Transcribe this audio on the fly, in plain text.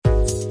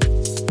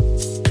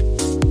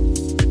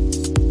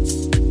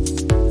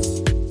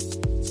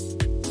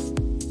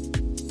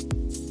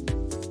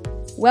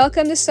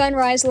Welcome to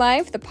Sunrise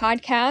Life, the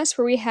podcast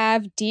where we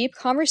have deep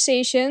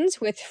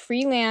conversations with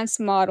freelance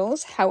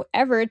models.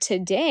 However,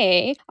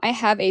 today I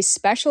have a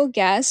special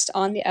guest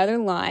on the other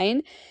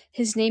line.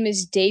 His name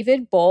is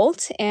David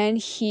Bollt, and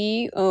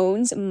he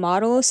owns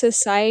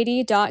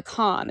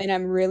modelsociety.com. And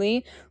I'm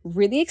really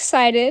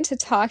excited to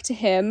talk to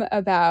him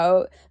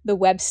about the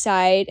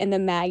website and the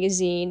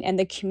magazine and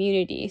the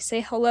community. Say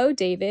hello,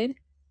 David.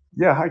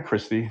 Yeah, hi,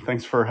 Christy.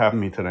 Thanks for having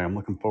me today. I'm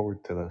looking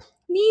forward to this.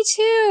 Me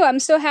too. I'm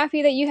so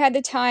happy that you had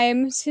the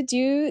time to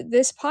do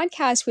this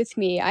podcast with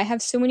me. I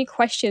have so many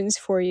questions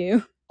for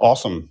you.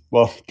 Awesome.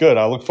 Well, good.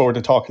 I look forward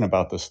to talking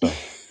about this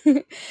stuff.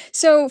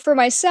 So, for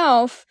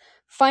myself,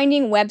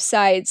 finding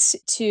websites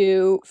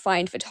to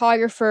find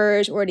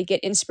photographers or to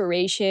get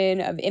inspiration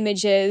of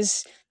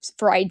images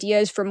for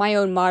ideas for my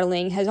own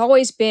modeling has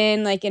always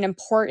been like an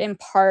important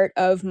part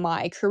of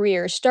my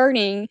career.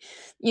 Starting,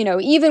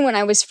 even when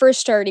I was first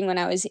starting when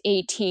I was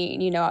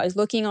 18, I was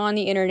looking on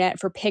the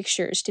internet for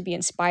pictures to be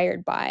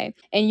inspired by.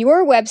 And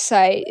your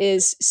website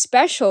is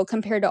special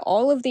compared to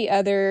all of the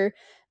other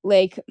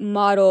like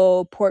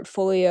model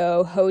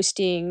portfolio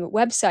hosting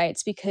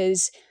websites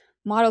because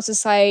Model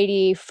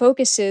Society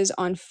focuses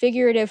on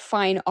figurative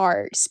fine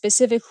art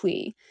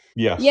specifically.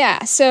 Yes.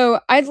 Yeah,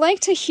 so I'd like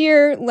to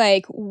hear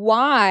like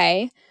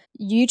why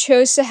you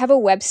chose to have a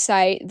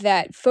website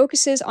that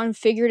focuses on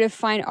figurative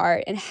fine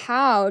art and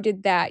how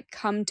did that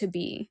come to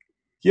be?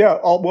 Yeah.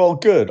 Well,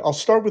 good. I'll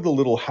start with a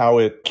little how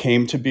it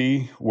came to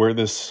be, where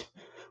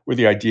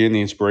the idea and the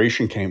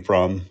inspiration came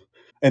from,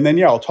 and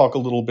then I'll talk a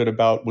little bit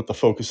about what the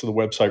focus of the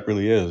website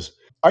really is.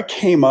 I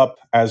came up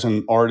as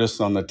an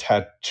artist on the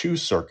tattoo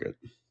circuit,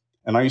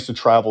 and I used to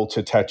travel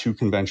to tattoo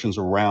conventions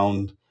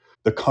around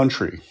the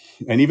country.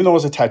 And even though I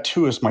was a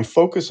tattooist, my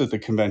focus at the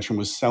convention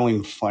was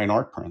selling fine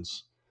art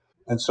prints.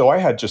 And so I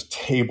had just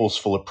tables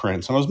full of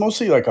prints. And I was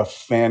mostly like a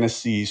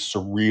fantasy,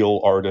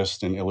 surreal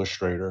artist and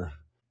illustrator.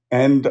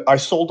 And I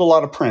sold a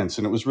lot of prints,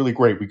 and it was really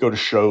great. We go to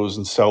shows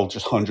and sell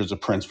just hundreds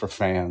of prints for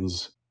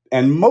fans.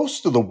 And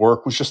most of the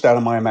work was just out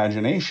of my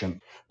imagination.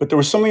 But there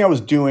was something I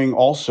was doing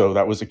also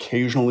that was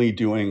occasionally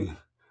doing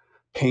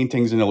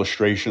paintings and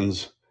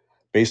illustrations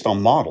based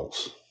on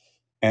models.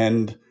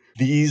 And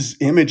these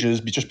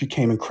images just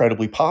became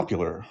incredibly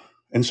popular.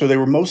 And so they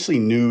were mostly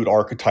nude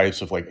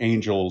archetypes of like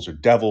angels or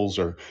devils,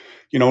 or,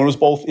 it was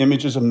both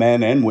images of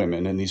men and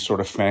women in these sort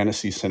of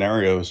fantasy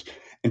scenarios.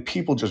 And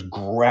people just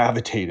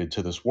gravitated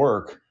to this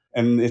work.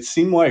 And it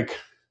seemed like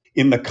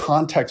in the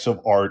context of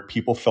art,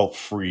 people felt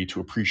free to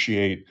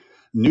appreciate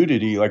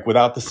nudity, like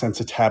without the sense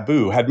of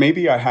taboo. Had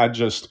maybe I had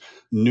just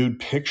nude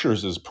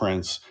pictures as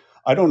prints,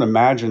 I don't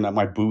imagine that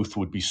my booth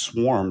would be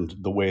swarmed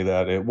the way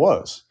that it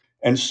was.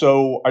 And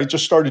so I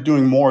just started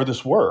doing more of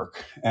this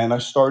work. And I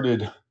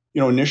started,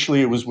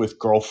 initially it was with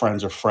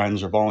girlfriends or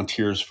friends or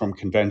volunteers from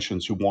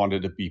conventions who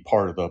wanted to be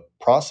part of the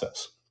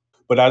process.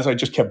 But as I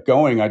just kept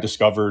going, I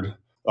discovered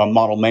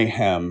Model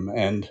Mayhem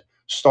and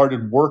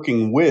started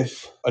working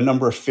with a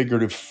number of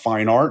figurative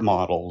fine art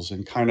models,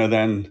 and kind of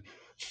then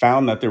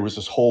found that there was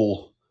this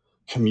whole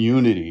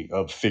community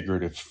of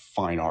figurative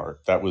fine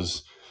art that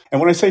was, and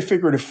when I say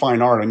figurative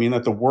fine art, I mean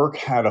that the work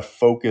had a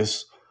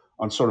focus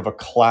on sort of a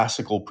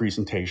classical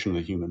presentation of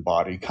the human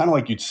body, kind of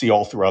like you'd see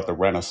all throughout the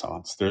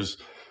Renaissance. There's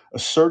a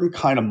certain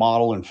kind of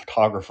model and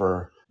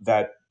photographer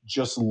that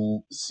just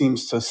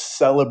seems to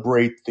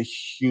celebrate the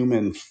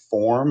human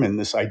form in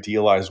this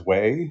idealized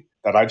way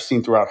that I've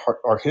seen throughout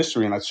our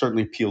history. And that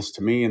certainly appeals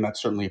to me, and that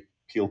certainly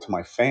appealed to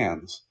my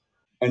fans.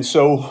 And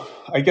so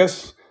I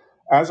guess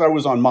as I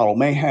was on Model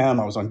Mayhem,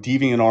 I was on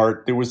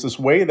DeviantArt, there was this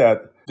way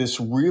that this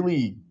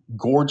really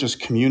gorgeous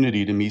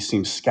community to me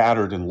seemed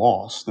scattered and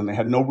lost, and they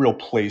had no real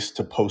place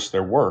to post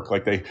their work.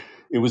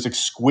 It was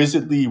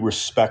exquisitely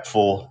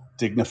respectful,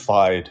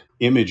 dignified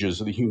images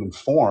of the human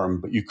form,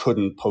 but you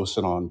couldn't post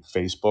it on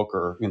Facebook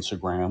or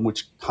Instagram,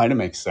 which kind of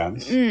makes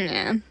sense.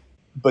 Yeah.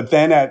 But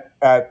then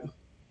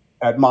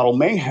at Model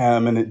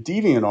Mayhem and at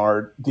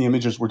DeviantArt, the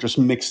images were just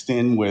mixed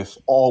in with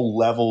all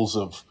levels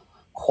of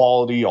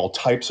quality, all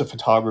types of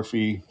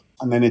photography.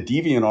 And then at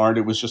DeviantArt,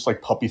 it was just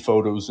like puppy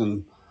photos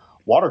and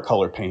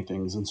watercolor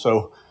paintings. And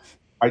so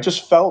I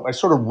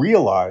sort of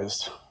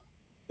realized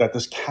that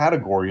this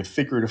category of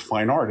figurative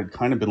fine art had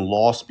kind of been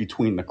lost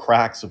between the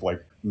cracks of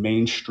like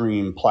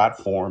mainstream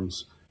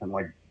platforms and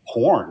like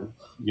porn,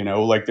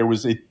 like there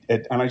was and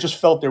I just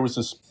felt there was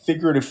this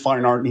figurative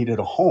fine art needed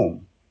a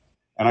home.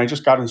 And I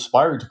just got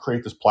inspired to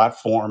create this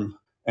platform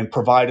and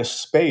provide a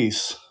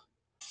space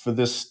for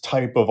this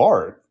type of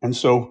art. And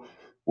so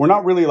we're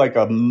not really like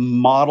a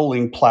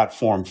modeling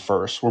platform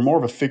first. We're more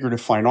of a figurative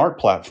fine art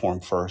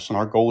platform first. And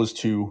our goal is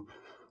to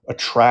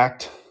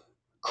attract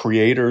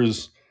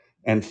creators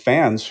and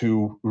fans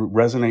who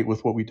resonate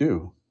with what we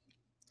do.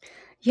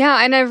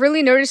 Yeah, and I've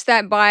really noticed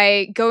that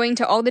by going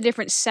to all the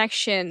different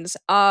sections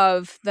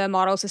of the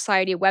Model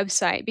Society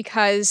website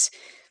because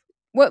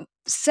what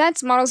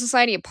sets Model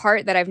Society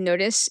apart that I've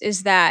noticed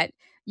is that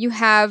You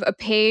have a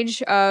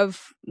page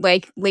of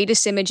like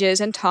latest images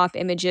and top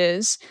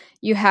images.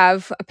 You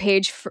have a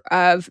page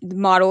of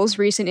models,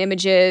 recent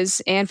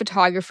images, and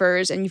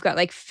photographers, and you've got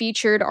like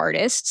featured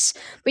artists.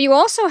 But you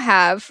also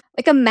have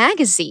like a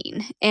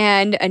magazine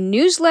and a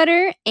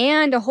newsletter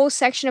and a whole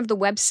section of the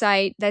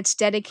website that's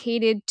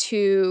dedicated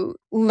to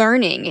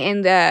learning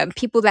and the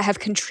people that have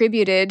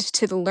contributed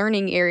to the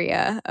learning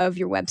area of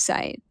your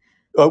website.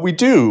 We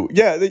do.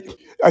 Yeah.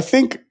 I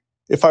think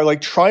if I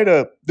like try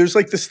to, there's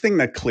like this thing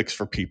that clicks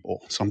for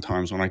people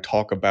sometimes when I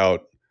talk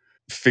about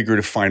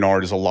figurative fine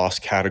art as a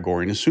lost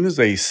category. And as soon as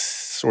they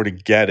sort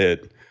of get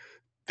it,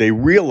 they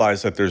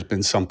realize that there's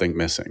been something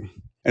missing.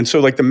 And so,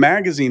 like, the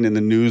magazine and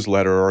the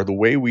newsletter are the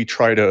way we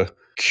try to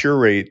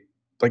curate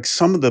like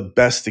some of the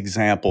best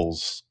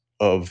examples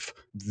of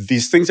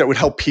these things that would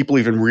help people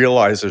even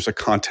realize there's a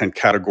content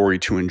category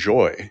to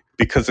enjoy,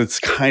 because it's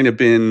kind of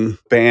been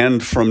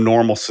banned from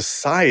normal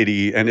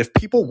society. And if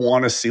people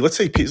want to see, let's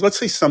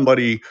say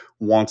somebody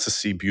wants to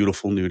see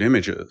beautiful nude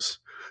images,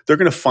 they're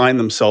going to find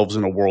themselves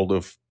in a world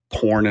of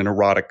porn and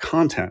erotic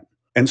content.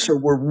 And so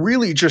we're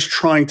really just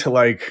trying to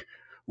like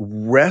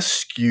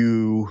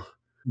rescue.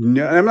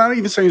 No, I'm not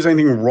even saying there's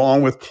anything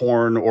wrong with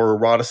porn or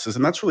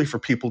eroticism. That's really for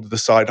people to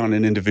decide on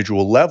an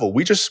individual level.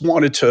 We just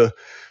wanted to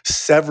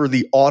sever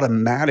the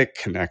automatic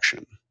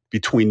connection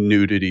between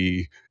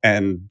nudity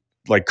and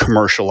like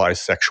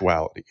commercialized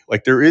sexuality.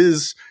 Like, there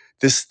is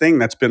this thing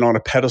that's been on a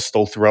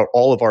pedestal throughout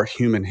all of our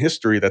human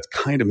history that's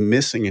kind of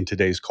missing in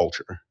today's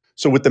culture.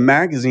 So with the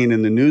magazine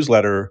and the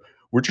newsletter,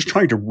 we're just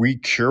trying to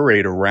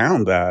recurate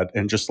around that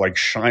and just like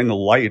shine the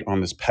light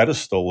on this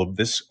pedestal of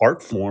this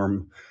art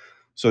form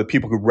so that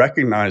people could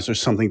recognize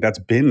there's something that's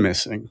been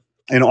missing.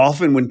 And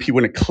often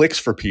when it clicks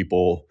for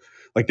people,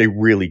 like, they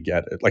really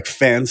get it. Like,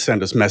 fans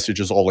send us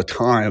messages all the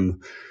time,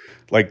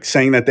 like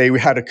saying that they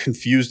had a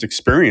confused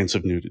experience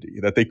of nudity,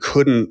 that they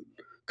couldn't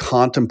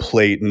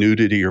contemplate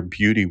nudity or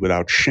beauty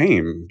without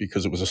shame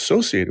because it was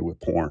associated with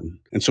porn.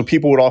 And so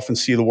people would often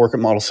see the work at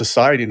Model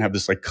Society and have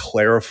this like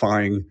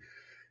clarifying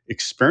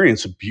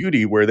experience of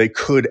beauty where they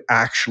could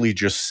actually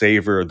just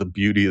savor the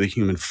beauty of the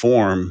human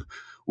form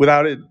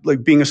without it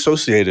like being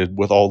associated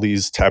with all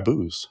these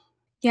taboos.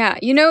 Yeah,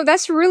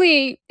 that's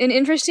really an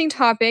interesting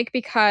topic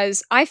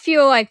because I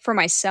feel like for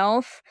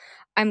myself,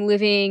 I'm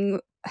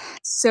living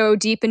so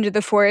deep into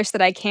the forest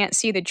that I can't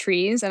see the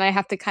trees, and I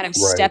have to kind of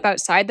Right. step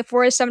outside the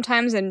forest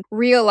sometimes and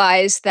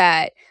realize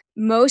that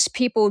most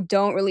people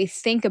don't really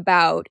think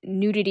about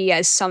nudity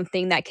as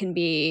something that can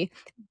be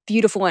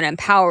beautiful and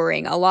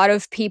empowering. A lot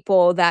of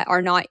people that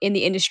are not in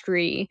the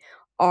industry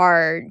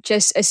are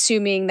just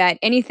assuming that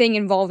anything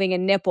involving a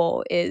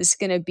nipple is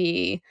going to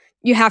be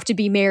you have to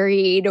be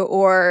married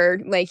or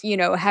like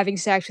having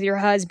sex with your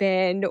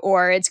husband,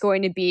 or it's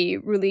going to be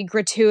really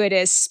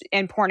gratuitous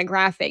and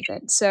pornographic.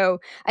 And so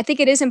I think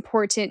it is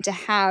important to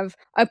have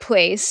a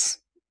place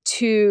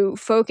to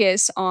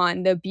focus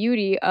on the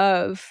beauty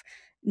of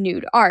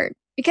nude art,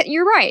 because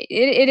you're right,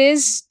 it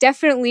is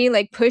definitely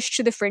like pushed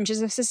to the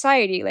fringes of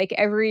society. Like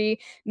every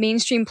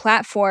mainstream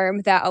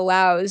platform that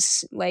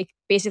allows like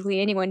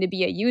basically anyone to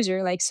be a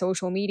user, like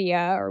social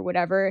media or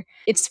whatever,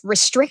 it's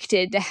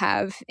restricted to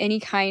have any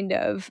kind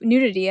of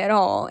nudity at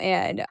all.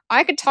 And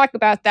I could talk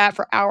about that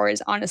for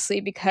hours,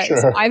 honestly, because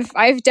Sure.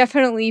 I've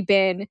definitely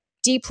been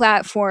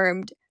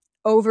deplatformed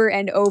over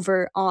and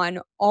over on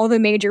all the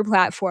major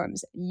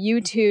platforms: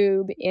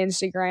 YouTube,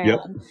 Instagram, Yep.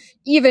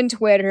 even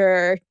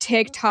Twitter,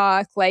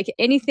 TikTok, like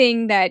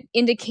anything that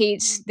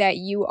indicates that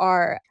you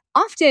are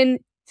often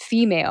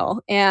female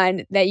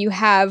and that you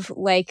have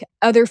like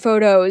other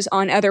photos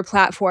on other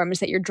platforms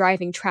that you're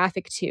driving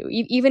traffic to.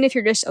 Even if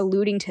you're just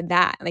alluding to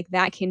that, like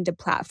that can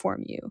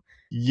deplatform you.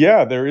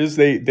 Yeah, there is.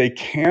 They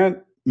can't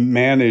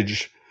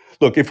manage.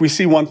 Look, if we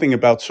see one thing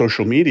about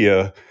social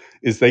media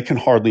is they can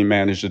hardly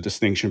manage the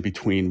distinction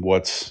between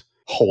what's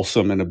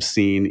wholesome and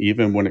obscene,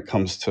 even when it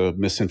comes to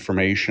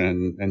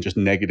misinformation and just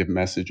negative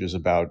messages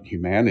about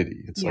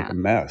humanity. It's like Yeah. a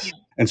mess.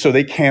 And so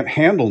they can't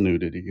handle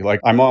nudity. Like,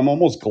 I'm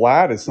almost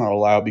glad it's not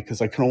allowed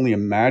because I can only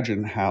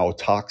imagine how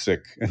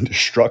toxic and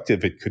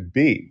destructive it could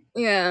be.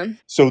 Yeah.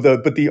 So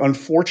the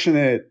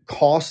unfortunate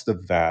cost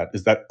of that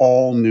is that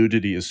all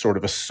nudity is sort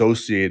of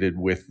associated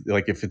with,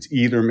 like, if it's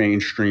either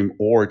mainstream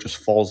or it just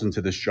falls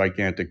into this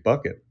gigantic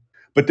bucket.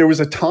 But there was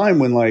a time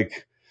when,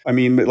 like, I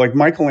mean, like,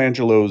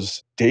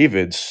 Michelangelo's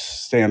David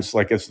stands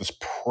like as this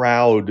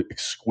proud,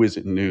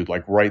 exquisite nude,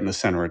 like right in the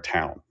center of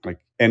town. Like,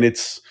 and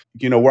it's,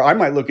 where I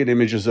might look at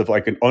images of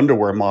like an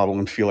underwear model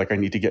and feel like I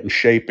need to get in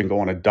shape and go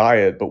on a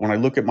diet. But when I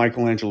look at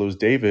Michelangelo's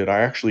David, I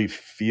actually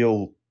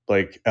feel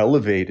like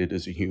elevated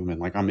as a human.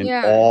 Like, I'm in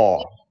Yeah.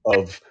 awe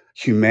of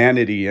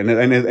humanity and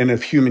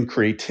of human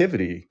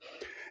creativity.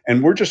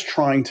 And we're just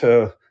trying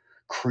to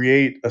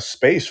create a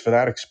space for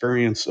that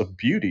experience of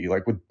beauty,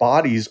 like with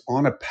bodies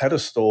on a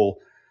pedestal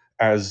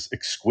as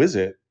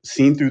exquisite,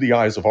 seen through the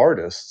eyes of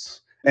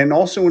artists, and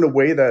also in a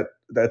way that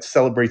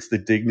celebrates the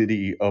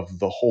dignity of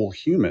the whole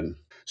human.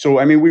 So,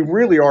 I mean, we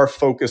really are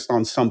focused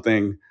on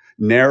something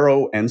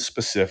narrow and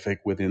specific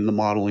within the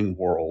modeling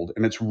world.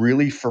 And it's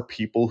really for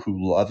people who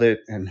love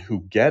it and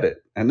who get it.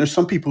 And there's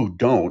some people who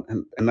don't,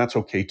 and that's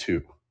okay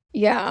too.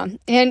 Yeah.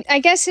 And I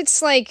guess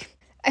it's like,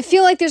 I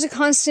feel like there's a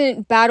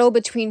constant battle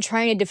between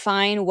trying to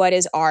define what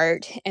is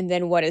art and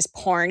then what is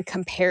porn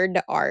compared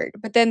to art.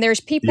 But then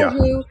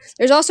Yeah,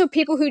 there's also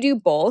people who do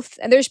both,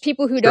 and there's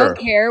people who don't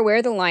sure. care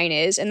where the line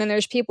is, and then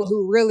there's people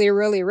who really,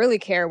 really, really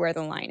care where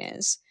the line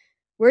is.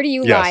 Where do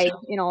you Yes. lie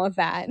in all of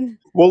that?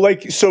 Well,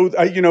 like,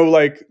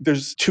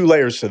 there's two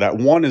layers to that.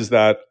 One is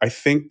that I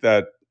think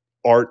that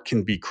art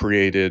can be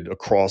created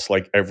across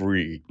like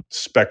every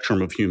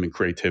spectrum of human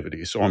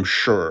creativity. So I'm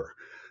sure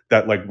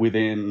that like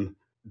within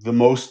the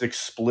most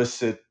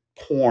explicit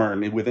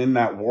porn, within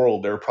that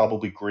world, there are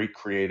probably great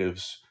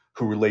creatives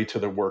who relate to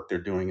the work they're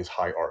doing as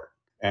high art.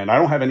 And I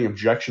don't have any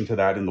objection to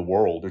that in the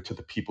world or to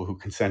the people who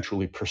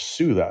consensually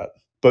pursue that.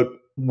 But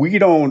we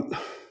don't,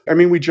 I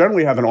mean, we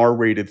generally have an R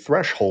rated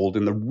threshold.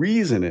 And the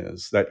reason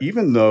is that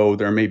even though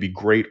there may be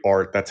great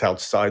art that's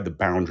outside the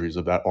boundaries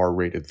of that R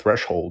rated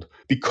threshold,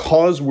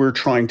 because we're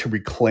trying to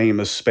reclaim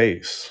a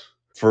space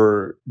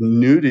for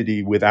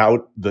nudity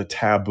without the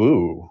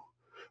taboo,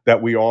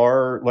 that we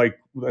are like,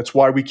 that's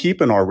why we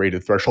keep an R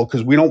rated threshold,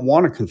 because we don't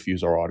want to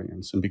confuse our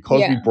audience. And because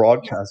we Yeah.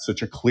 broadcast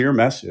such a clear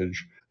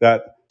message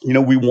that,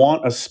 we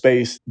want a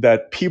space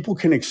that people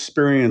can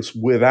experience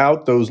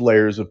without those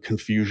layers of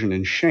confusion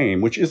and shame,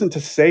 which isn't to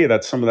say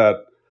that some of that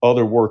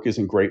other work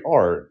isn't great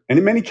art. And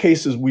in many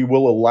cases, we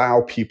will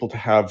allow people to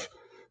have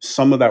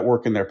some of that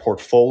work in their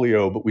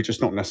portfolio, but we just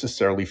don't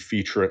necessarily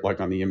feature it like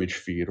on the image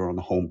feed or on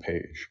the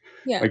homepage.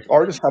 Yeah. Like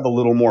artists have a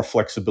little more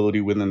flexibility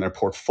within their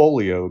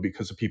portfolio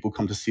because of people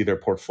come to see their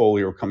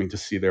portfolio or coming to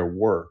see their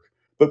work.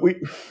 But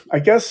I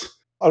guess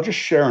I'll just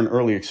share an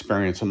early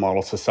experience in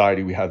Model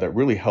Society we had that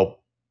really helped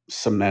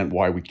cement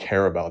why we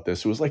care about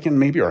this. It was like in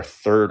maybe our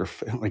third or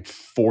like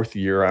fourth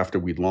year after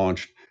we'd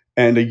launched,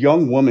 and a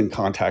young woman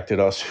contacted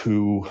us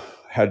who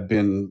had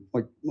been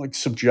like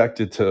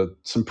subjected to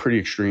some pretty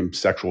extreme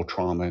sexual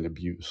trauma and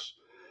abuse,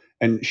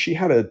 and she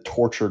had a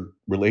tortured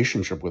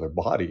relationship with her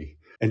body,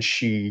 and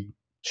she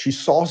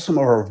saw some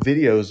of our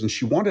videos and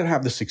she wanted to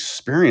have this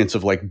experience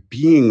of like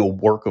being a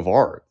work of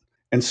art.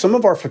 And some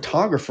of our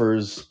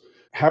photographers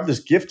have this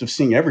gift of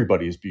seeing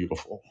everybody as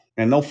beautiful,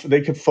 and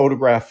they could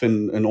photograph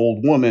an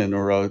old woman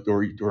or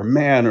a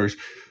man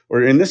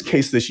or in this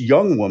case this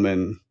young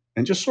woman,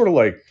 and just sort of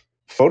like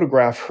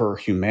photograph her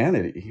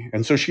humanity.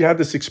 And so she had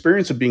this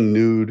experience of being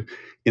nude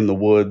in the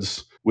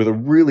woods with a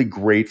really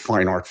great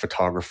fine art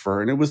photographer,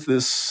 and it was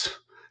this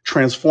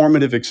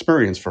transformative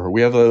experience for her.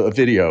 We have a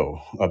video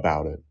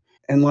about it.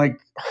 And like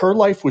her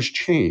life was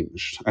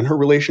changed and her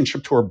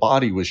relationship to her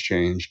body was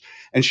changed.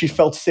 And she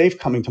felt safe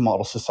coming to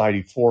Model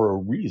Society for a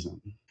reason.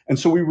 And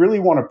so we really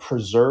want to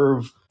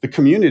preserve the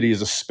community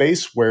as a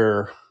space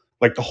where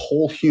like the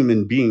whole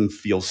human being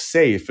feels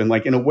safe, and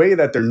like in a way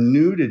that their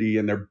nudity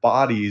and their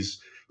bodies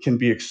can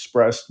be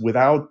expressed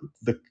without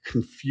the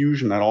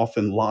confusion that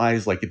often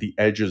lies like at the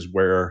edges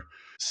where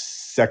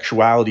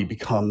sexuality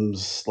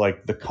becomes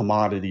like the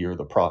commodity or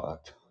the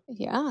product.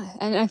 Yeah,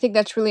 and I think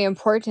that's really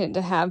important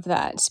to have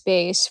that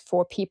space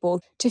for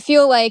people to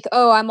feel like,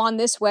 oh, I'm on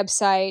this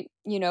website,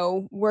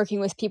 working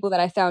with people that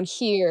I found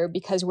here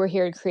because we're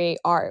here to create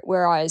art.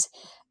 Whereas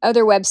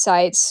other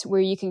websites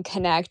where you can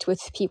connect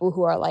with people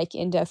who are like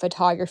into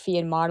photography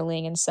and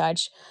modeling and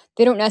such,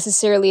 they don't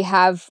necessarily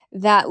have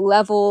that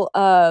level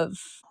of,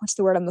 what's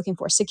the word I'm looking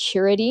for,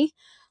 security,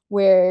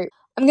 where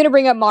I'm going to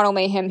bring up Model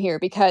Mayhem here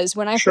because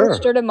when I first Sure.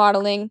 started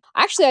modeling,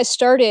 actually, I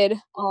started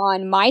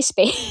on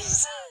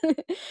MySpace.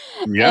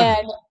 Yeah.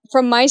 And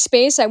from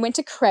MySpace, I went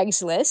to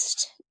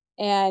Craigslist.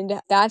 And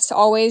that's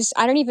always,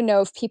 I don't even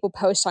know if people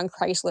post on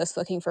Craigslist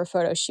looking for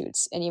photo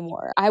shoots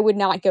anymore. I would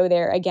not go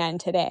there again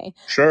today.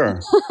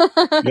 Sure.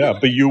 Yeah.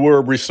 But you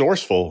were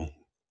resourceful.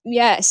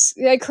 Yes.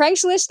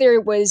 Craigslist,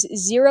 there was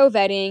zero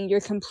vetting.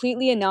 You're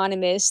completely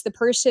anonymous. The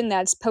person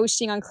that's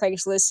posting on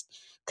Craigslist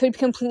could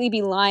completely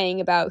be lying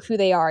about who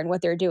they are and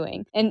what they're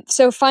doing. And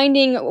so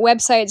finding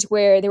websites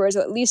where there was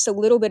at least a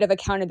little bit of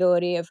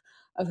accountability of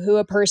who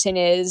a person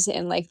is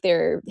and like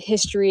their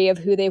history of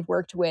who they've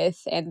worked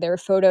with and their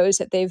photos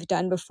that they've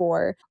done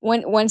before.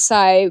 Once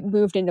I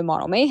moved into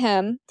Model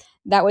Mayhem,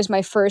 that was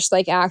my first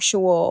like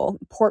actual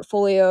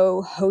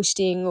portfolio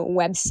hosting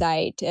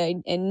website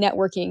and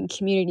networking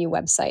community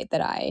website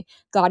that I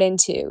got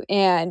into.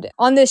 And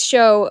on this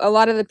show, a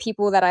lot of the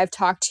people that I've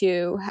talked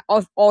to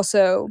have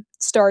also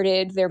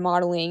started their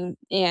modeling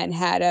and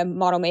had a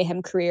Model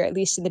Mayhem career, at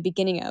least in the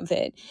beginning of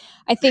it.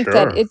 I think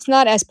that Sure. it's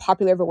not as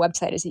popular of a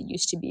website as it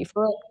used to be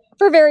for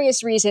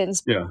various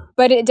reasons, Yeah.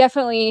 but it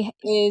definitely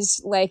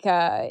is like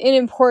an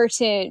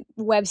important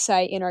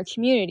website in our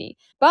community.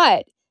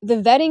 But the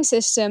vetting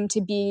system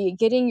to be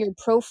getting your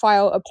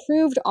profile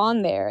approved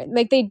on there,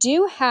 like they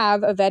do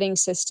have a vetting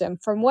system.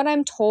 From what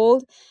I'm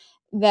told,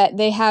 that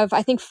they have,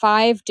 I think,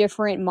 5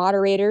 different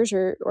moderators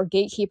or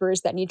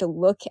gatekeepers that need to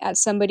look at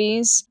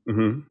somebody's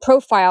Hmm.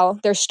 profile,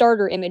 their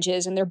starter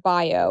images and their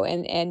bio,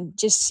 and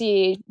just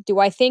see, do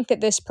I think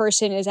that this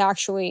person is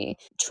actually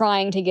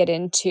trying to get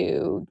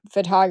into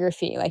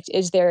photography? Like,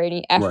 is there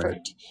any Right.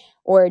 effort?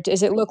 Or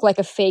does it look like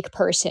a fake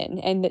person?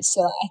 And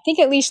so I think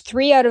at least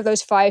 3 out of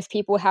those 5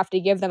 people have to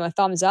give them a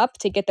thumbs up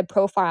to get the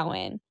profile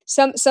in.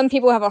 Some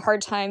people have a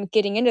hard time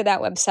getting into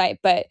that website,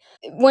 but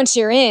once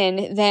you're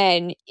in,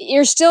 then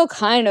you're still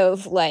kind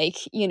of like,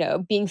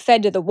 being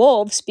fed to the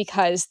wolves,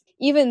 because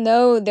even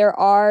though there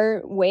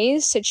are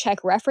ways to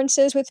check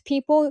references with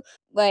people,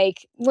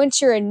 like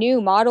once you're a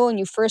new model and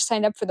you first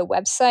signed up for the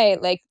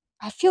website, like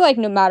I feel like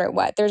no matter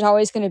what, there's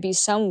always going to be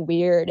some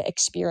weird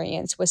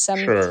experience with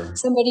Sure.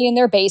 somebody in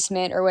their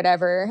basement or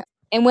whatever.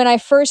 And when I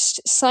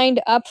first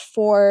signed up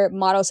for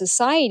Model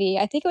Society,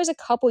 I think it was a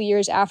couple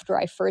years after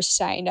I first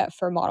signed up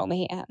for Model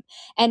Mayhem.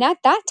 And at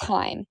that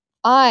time,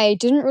 I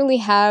didn't really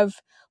have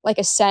like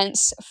a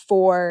sense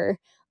for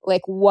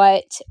like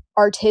what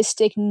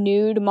artistic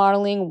nude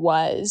modeling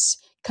was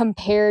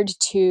compared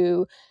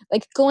to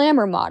like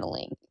glamour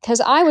modeling, because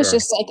I was Sure.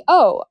 just like,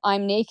 oh,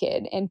 I'm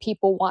naked and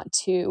people want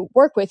to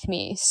work with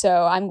me,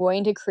 so I'm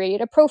going to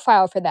create a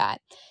profile for that.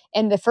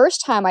 And the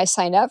first time I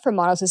signed up for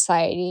Model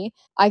Society,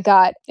 I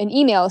got an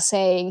email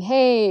saying,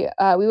 hey,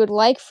 we would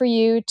like for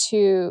you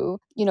to,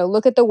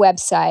 look at the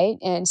website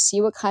and see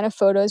what kind of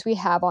photos we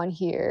have on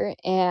here.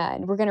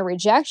 And we're going to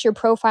reject your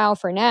profile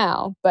for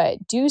now,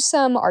 but do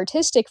some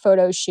artistic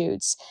photo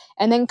shoots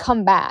and then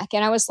come back.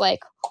 And I was like,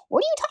 what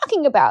are you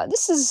talking about?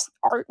 This is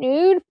art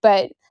nude.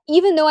 But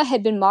even though I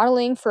had been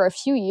modeling for a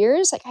few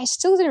years, like I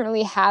still didn't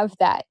really have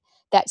that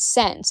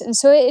sense. And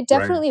so it Right.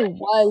 definitely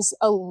was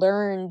a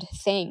learned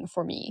thing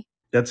for me.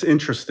 That's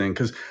interesting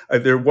because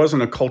there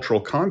wasn't a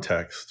cultural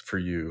context for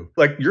you.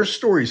 Like your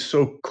story's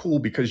so cool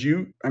because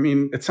I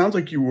mean, it sounds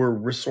like you were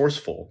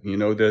resourceful,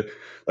 that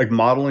like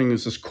modeling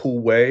is this cool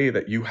way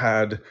that you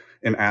had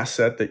an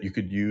asset that you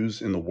could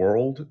use in the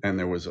world, and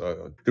there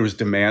was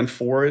demand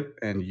for it,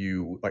 and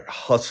you like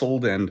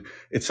hustled, and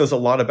it says a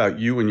lot about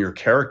you and your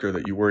character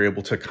that you were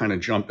able to kind of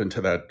jump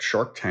into that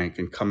shark tank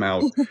and come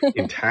out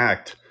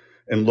intact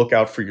and look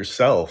out for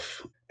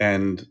yourself.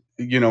 And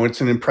it's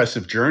an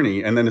impressive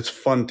journey, and then it's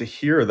fun to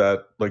hear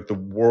that like the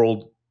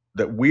world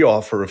that we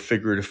offer of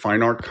figurative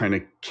fine art kind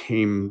of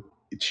came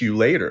to you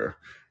later,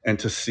 and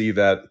to see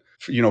that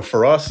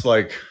for us,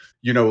 like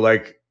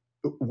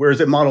whereas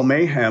at Model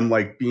Mayhem,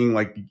 like being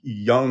like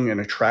young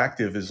and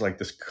attractive is like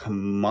this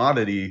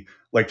commodity.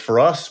 Like for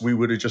us, we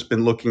would have just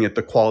been looking at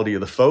the quality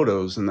of the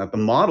photos, and that the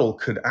model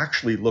could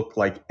actually look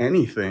like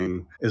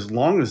anything as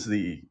long as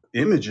the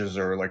images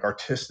are like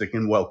artistic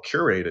and well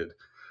curated.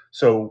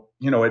 So,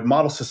 at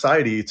Model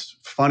Society, it's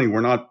funny,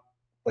 we're not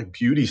like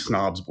beauty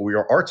snobs, but we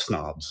are art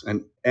snobs.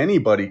 And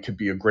anybody could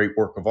be a great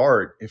work of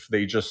art if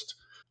they just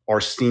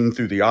are seen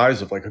through the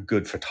eyes of like a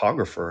good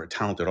photographer, a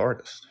talented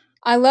artist.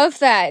 I love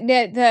that.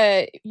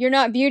 The you're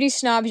not beauty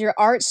snobs, you're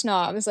art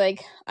snobs.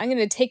 Like, I'm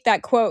gonna take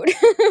that quote.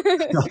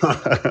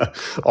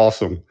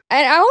 Awesome.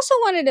 And I also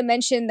wanted to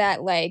mention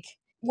that like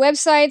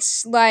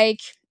websites like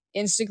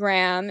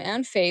Instagram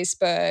and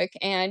Facebook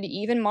and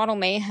even Model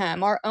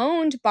Mayhem are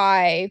owned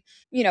by,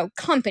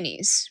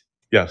 companies.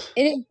 Yes.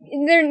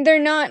 They're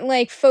not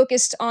like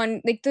focused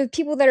on like the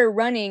people that are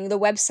running the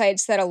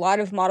websites that a lot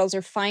of models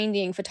are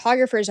finding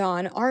photographers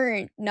on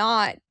aren't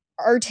not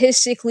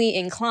artistically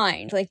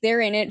inclined. Like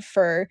they're in it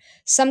for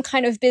some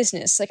kind of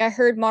business. Like I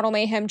heard Model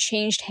Mayhem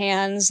changed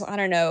hands, I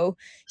don't know, like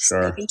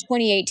Sure. in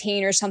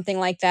 2018 or something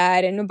like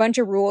that, and a bunch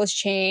of rules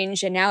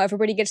changed, and now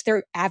everybody gets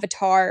their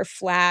avatar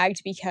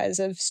flagged because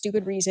of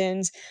stupid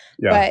reasons.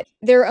 Yeah, But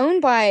they're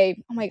owned by,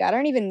 oh my god, I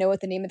don't even know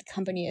what the name of the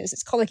company is.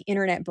 It's called like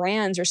Internet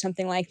Brands or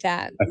something like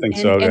that. I think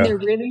And so. and Yeah.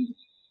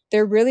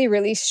 they're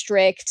really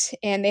strict,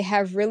 and they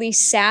have really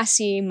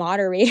sassy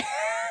moderators.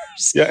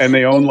 Yeah. And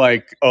they own And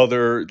like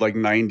other, like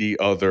 90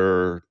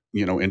 other,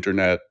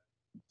 internet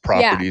yeah,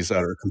 properties that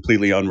are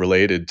completely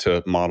unrelated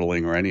to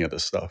modeling or any of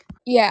this stuff.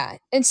 yeah.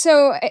 And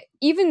so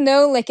even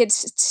though like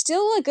it's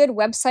still a good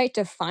website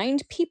to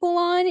find people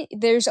on,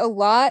 there's a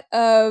lot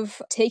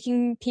of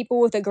taking people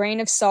with a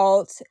grain of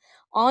salt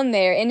on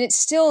there, and it's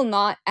still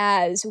not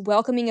as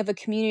welcoming of a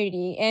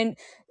community. And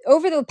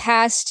over the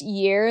past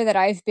year that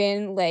I've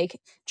been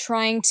like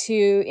trying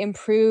to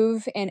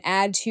improve and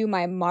add to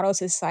my Model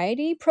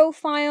Society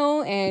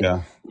profile, and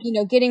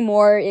Yeah. getting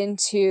more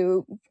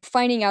into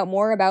finding out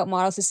more about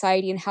Model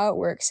Society and how it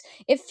works,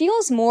 it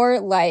feels more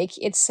like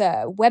it's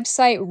a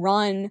website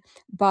run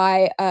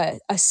by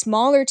a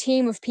smaller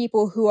team of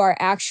people who are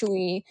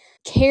actually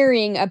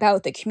caring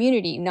about the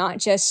community, not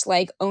just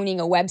like owning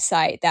a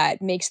website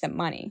that makes them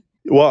money.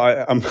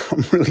 Well, I'm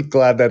really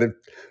glad that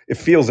it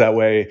feels that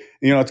way.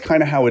 It's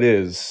kind of how it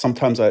is.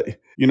 Sometimes that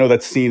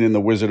scene in The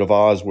Wizard of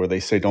Oz where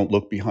they say, "Don't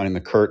look behind the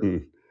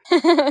curtain."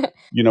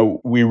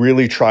 We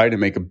really try to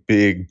make a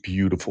big,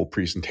 beautiful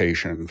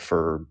presentation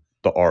for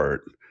the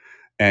art.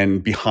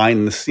 And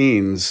behind the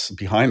scenes,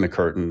 behind the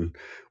curtain,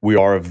 we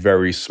are a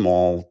very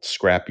small,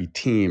 scrappy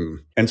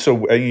team. And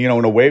so, in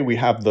a way, we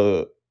have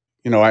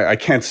I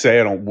can't say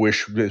I don't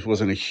wish this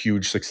wasn't a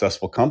huge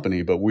successful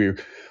company, but we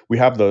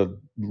have the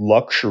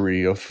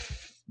luxury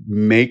of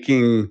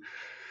making.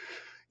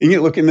 And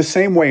look, in the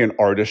same way an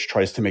artist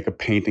tries to make a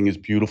painting as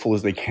beautiful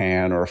as they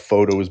can or a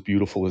photo as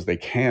beautiful as they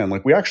can,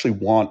 like we actually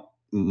want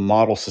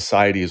model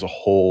society as a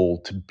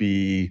whole to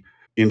be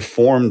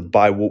informed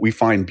by what we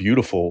find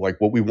beautiful, like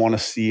what we want to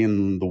see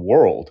in the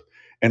world.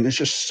 And there's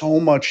just so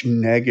much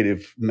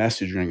negative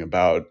messaging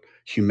about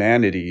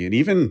humanity, and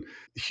even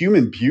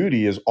human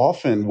beauty is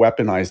often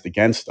weaponized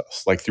against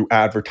us, like through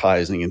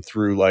advertising and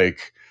through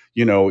like,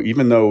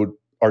 even though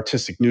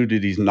artistic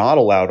nudity is not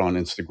allowed on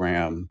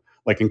Instagram,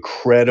 like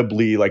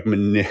incredibly like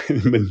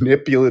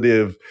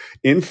manipulative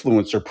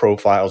influencer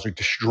profiles are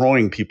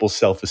destroying people's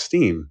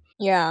self-esteem.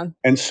 Yeah.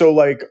 And so,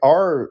 like,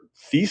 our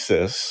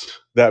thesis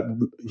that,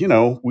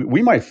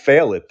 we might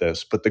fail at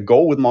this, but the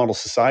goal with model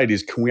society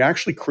is, can we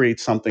actually create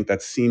something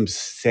that seems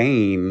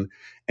sane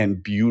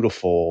and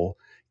beautiful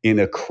in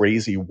a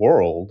crazy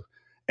world?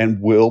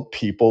 And will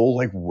people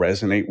like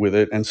resonate with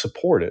it and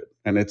support it?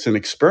 And it's an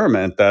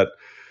experiment that,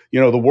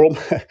 the world,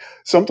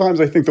 sometimes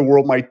I think the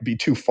world might be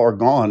too far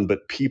gone,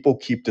 but people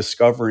keep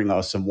discovering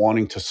us and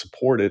wanting to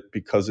support it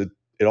because it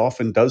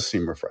often does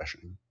seem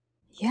refreshing.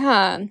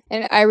 Yeah,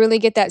 and I really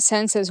get that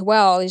sense as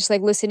well, just,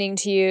 like, listening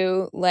to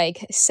you,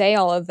 like, say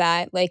all of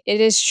that, like, it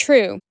is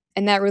true,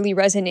 and that really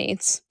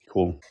resonates.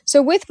 Cool.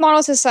 So with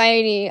model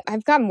society,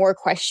 I've got more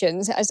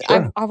questions, as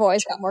Sure. I've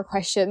always got more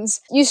questions.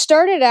 You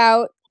started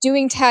out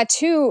doing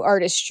tattoo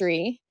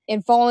artistry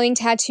and following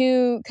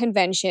tattoo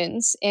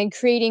conventions and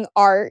creating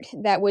art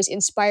that was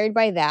inspired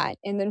by that,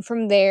 and then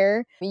from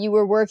there, you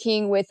were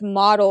working with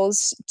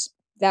models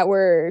that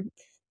were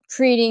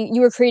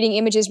creating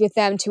images with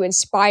them to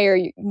inspire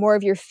more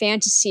of your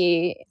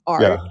fantasy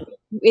art Yeah.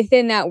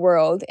 within that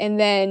world, and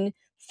then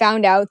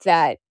found out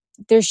that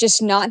there's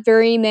just not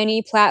very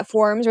many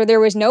platforms, or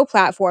there was no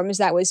platforms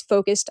that was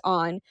focused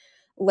on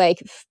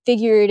like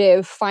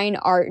figurative fine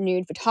art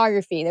nude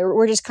photography.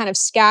 We're just kind of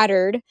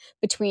scattered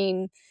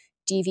between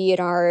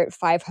DeviantArt,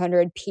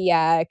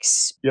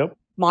 500px, Yep.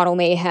 Model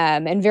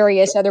Mayhem, and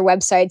various other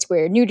websites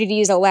where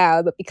nudity is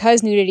allowed. But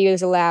because nudity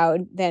is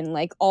allowed, then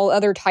like all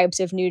other types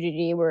of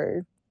nudity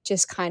were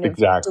just kind of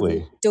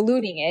Exactly.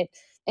 diluting it.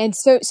 And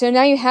so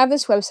now you have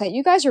this website.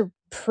 You guys are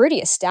pretty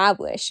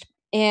established.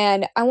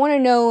 And I want to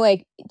know,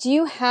 like, do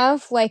you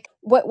have like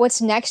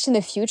what's next in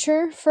the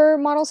future for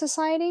Model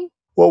Society?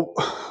 Well,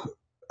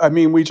 I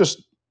mean, we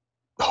just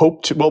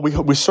hope to. Well,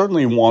 we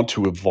certainly want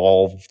to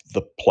evolve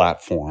the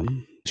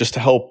platform just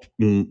to help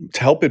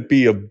it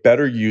be of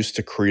better use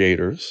to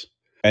creators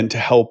and to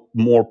help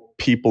more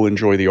people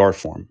enjoy the art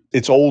form.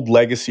 It's old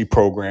legacy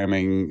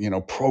programming.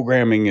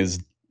 Programming is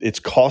it's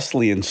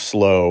costly and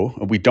slow.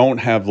 We don't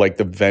have like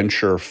the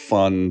venture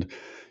fund.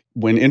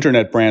 When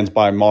internet brands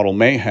buy Model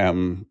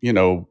Mayhem,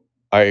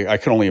 I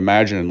can only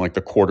imagine like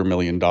the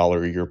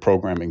 $250,000 a year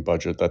programming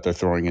budget that they're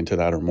throwing into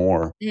that or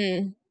more.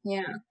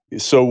 Yeah.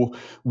 So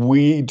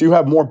we do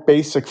have more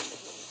basic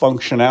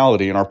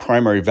functionality, and our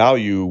primary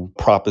value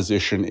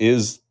proposition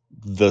is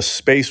the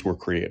space we're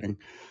creating.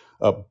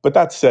 But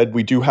that said,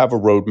 we do have a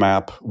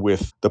roadmap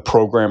with the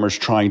programmers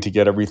trying to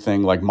get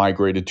everything like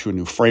migrated to a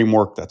new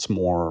framework that's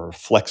more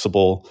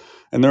flexible.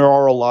 And there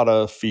are a lot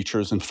of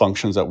features and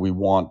functions that we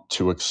want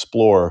to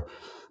explore.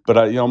 But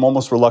I'm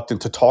almost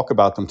reluctant to talk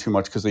about them too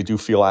much because they do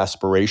feel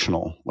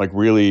aspirational. Like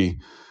really,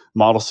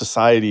 model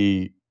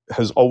society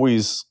has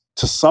always,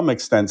 to some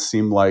extent,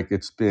 seemed like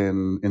it's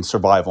been in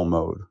survival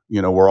mode.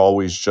 We're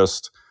always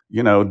just,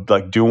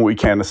 like doing what we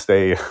can to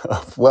stay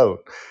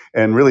afloat.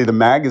 And really, the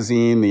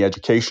magazine, the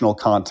educational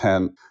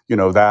content,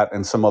 that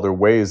and some other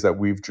ways that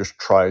we've just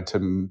tried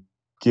to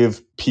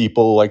give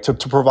people, like to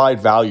provide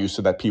value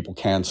so that people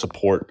can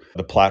support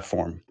the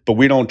platform. But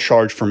we don't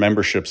charge for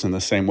memberships in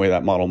the same way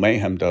that Model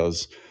Mayhem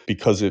does,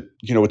 because it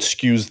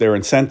skews their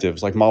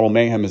incentives. Like Model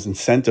Mayhem is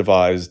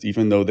incentivized,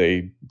 even though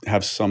they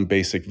have some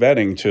basic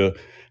vetting, to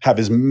have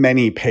as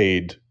many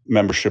paid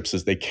memberships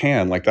as they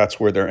can. Like that's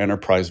where their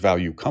enterprise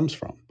value comes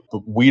from.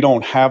 But we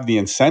don't have the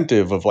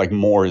incentive of like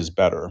more is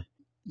better.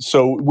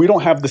 So we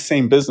don't have the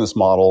same business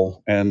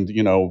model, and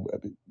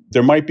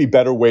there might be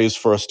better ways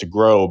for us to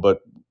grow, but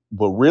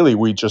really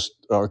we just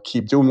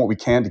keep doing what we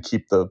can to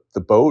keep the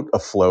boat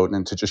afloat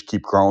and to just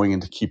keep growing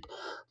and to keep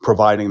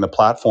providing the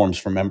platforms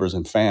for members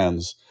and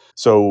fans.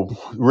 So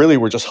really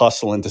we're just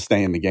hustling to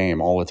stay in the game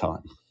all the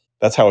time.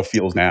 That's how it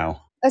feels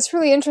now. That's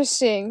really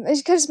interesting.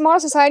 It's because model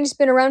society's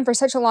been around for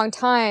such a long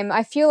time.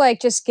 I feel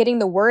like just getting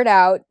the word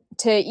out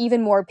to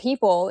even more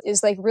people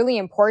is like really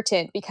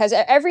important, because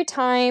every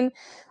time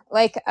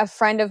like a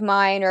friend of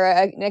mine or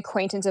an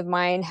acquaintance of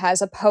mine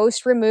has a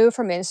post removed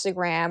from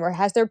Instagram, or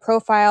has their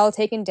profile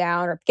taken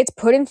down, or gets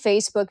put in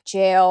Facebook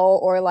jail,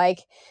 or like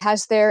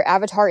has their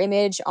avatar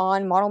image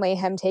on Model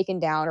Mayhem taken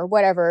down or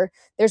whatever,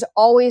 there's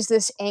always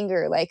this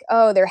anger like,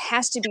 oh, there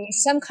has to be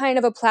some kind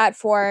of a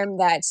platform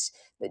that's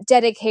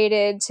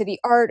dedicated to the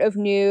art of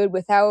nude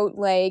without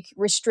like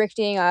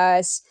restricting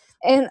us.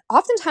 And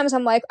oftentimes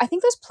I'm like, I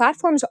think those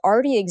platforms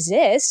already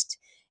exist.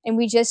 and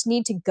we just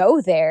need to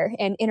go there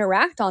and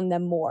interact on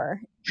them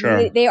more.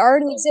 Sure. They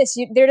already exist.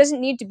 There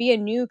doesn't need to be a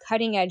new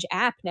cutting edge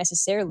app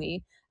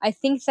necessarily. I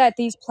think that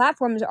these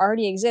platforms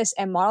already exist,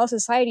 and Model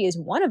Society is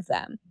one of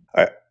them.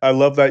 I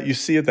love that you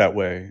see it that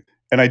way.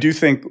 And I do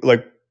think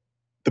like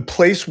the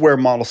place where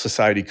model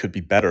society could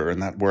be better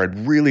and that where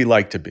I'd really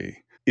like to be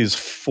is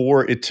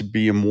for it to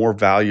be a more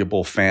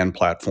valuable fan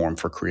platform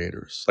for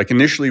creators. Like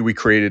initially we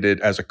created it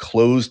as a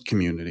closed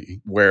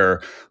community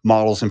where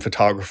models and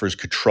photographers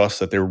could trust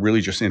that they were really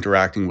just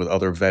interacting with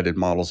other vetted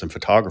models and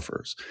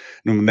photographers.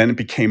 And then it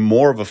became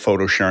more of a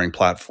photo sharing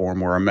platform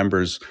where our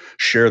members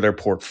share their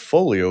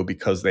portfolio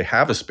because they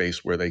have a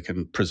space where they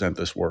can present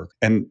this work.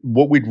 And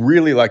what we'd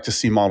really like to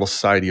see Model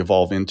Society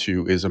evolve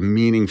into is a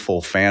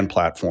meaningful fan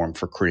platform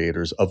for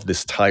creators of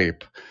this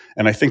type.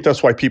 And I think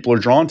that's why people are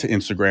drawn to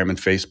Instagram and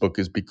Facebook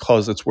is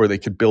because it's where they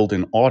could build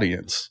an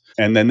audience.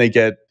 And then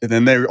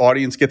their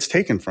audience gets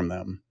taken from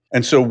them.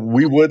 And so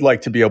we would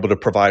like to be able to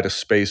provide a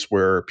space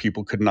where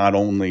people could not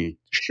only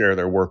share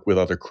their work with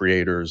other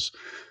creators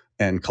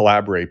and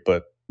collaborate,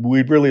 but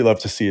we'd really love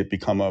to see it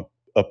become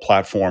a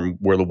platform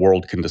where the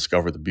world can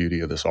discover the beauty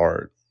of this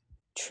art.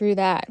 True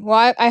that.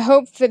 Well, I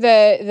hope for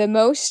the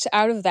most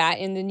out of that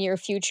in the near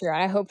future.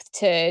 I hope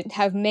to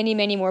have many,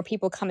 many more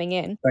people coming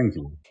in. Thank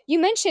you. You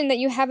mentioned that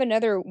you have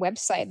another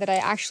website that I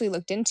actually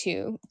looked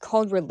into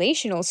called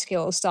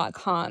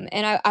relationalskills.com.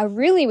 And I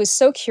really was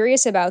so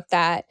curious about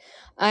that.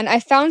 And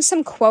I found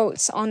some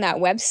quotes on that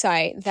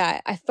website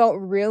that I felt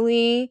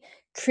really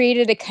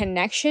created a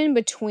connection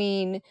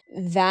between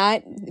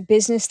that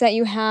business that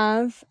you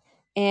have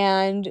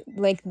and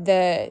like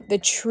the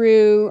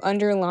true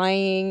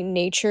underlying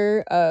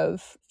nature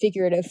of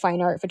figurative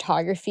fine art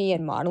photography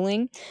and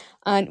modeling.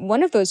 And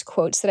one of those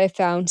quotes that I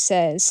found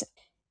says,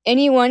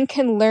 anyone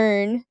can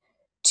learn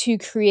to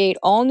create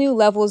all new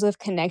levels of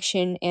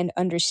connection and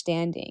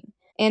understanding.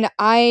 And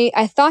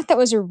I thought that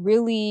was a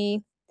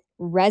really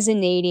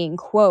resonating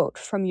quote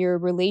from your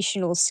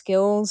relational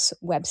skills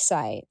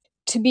website,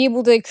 to be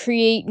able to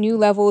create new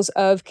levels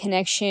of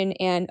connection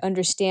and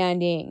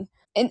understanding.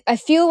 And I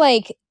feel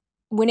like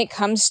when it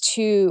comes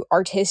to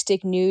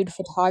artistic nude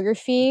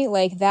photography,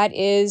 like that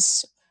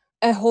is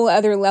a whole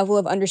other level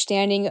of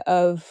understanding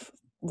of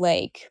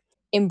like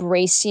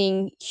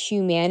embracing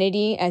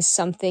humanity as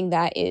something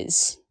that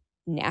is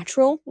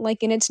natural,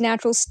 like in its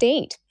natural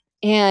state.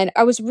 And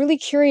I was really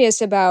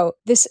curious about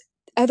this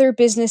other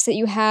business that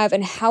you have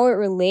and how it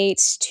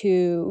relates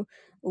to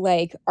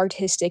like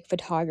artistic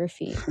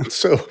photography.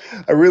 So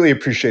I really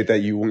appreciate that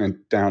you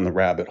went down the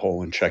rabbit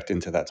hole and checked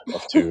into that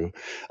stuff too.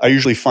 I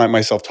usually find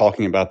myself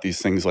talking about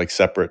these things like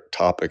separate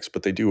topics,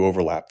 but they do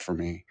overlap for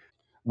me.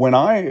 When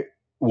I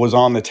was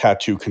on the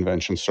tattoo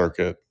convention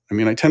circuit, I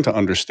mean, I tend to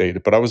understate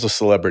it, but I was a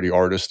celebrity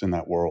artist in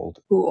that world.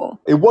 Cool.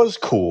 It was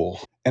cool.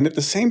 And at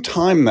the same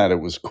time that it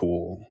was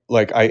cool,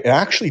 like it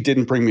actually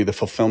didn't bring me the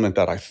fulfillment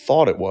that I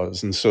thought it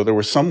was. And so there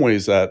were some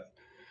ways that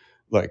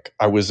like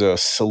I was a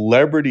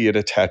celebrity at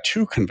a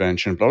tattoo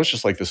convention, but I was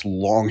just like this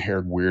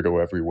long-haired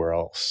weirdo everywhere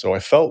else. So I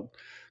felt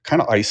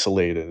kind of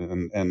isolated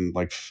and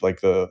like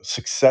the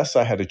success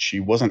I had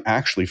achieved wasn't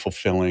actually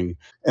fulfilling.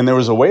 And there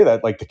was a way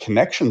that like the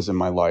connections in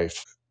my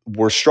life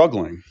were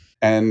struggling.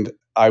 And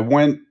I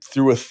went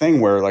through a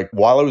thing where like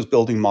while I was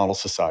building Model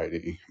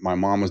Society, my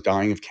mom was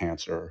dying of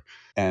cancer.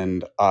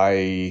 And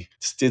I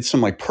did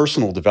some like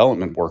personal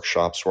development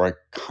workshops where I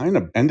kind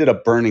of ended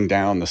up burning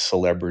down the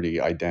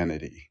celebrity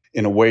identity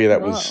in a way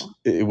that Whoa.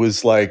 it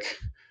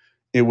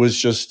was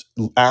just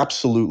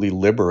absolutely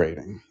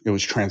liberating. It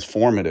was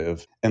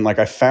transformative. And like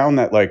I found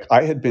that like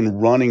I had been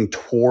running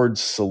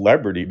towards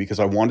celebrity because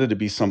I wanted to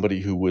be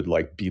somebody who would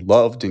like be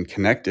loved and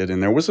connected.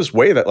 And there was this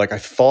way that like I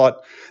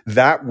thought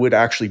that would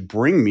actually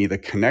bring me the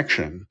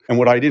connection. And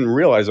what I didn't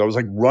realize, I was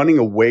like running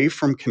away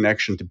from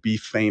connection to be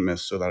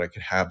famous so that I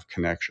could have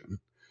connection.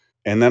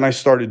 And then I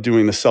started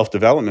doing the self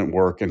development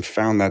work and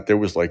found that there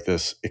was like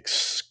this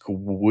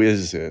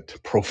exquisite,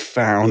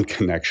 profound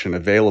connection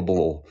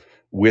available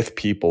with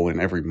people in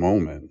every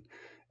moment.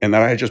 And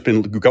that I had just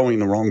been going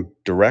the wrong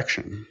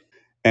direction.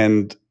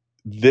 And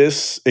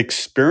this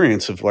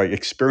experience of like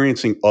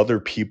experiencing other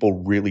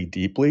people really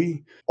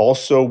deeply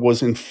also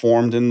was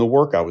informed in the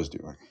work I was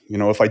doing. You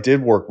know, if I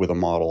did work with a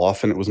model,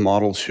 often it was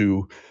models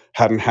who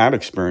hadn't had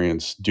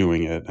experience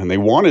doing it and they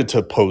wanted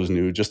to pose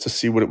nude just to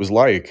see what it was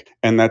like.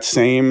 And that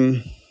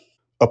same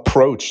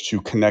approach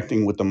to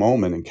connecting with the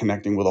moment and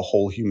connecting with a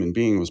whole human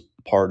being was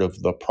part of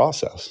the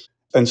process.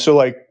 And so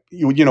like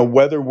you know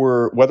whether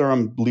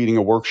I'm leading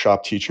a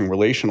workshop teaching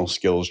relational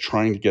skills,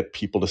 trying to get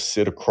people to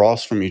sit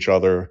across from each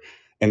other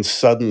and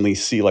suddenly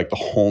see like the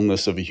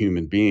wholeness of a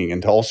human being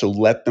and to also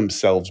let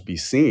themselves be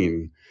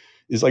seen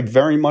is like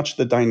very much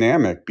the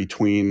dynamic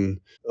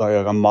between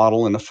a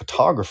model and a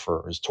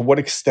photographer. Is to what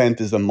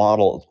extent is the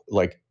model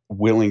like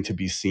willing to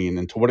be seen,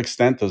 and to what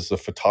extent does the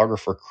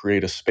photographer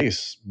create a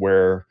space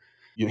where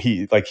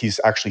he's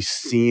actually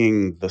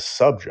seeing the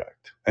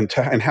subject,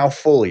 and how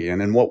fully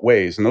and in what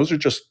ways. And those are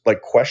just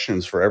like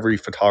questions for every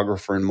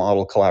photographer and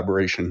model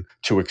collaboration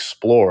to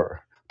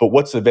explore. But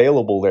what's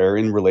available there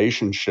in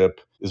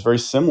relationship is very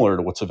similar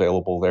to what's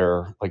available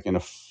there, like in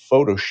a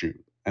photo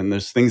shoot. And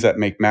there's things that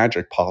make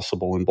magic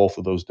possible in both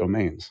of those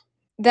domains.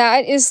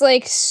 That is,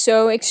 like,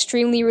 so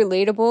extremely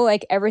relatable,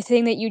 like,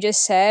 everything that you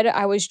just said,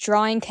 I was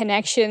drawing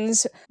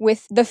connections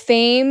with the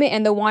fame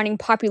and the wanting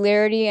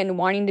popularity and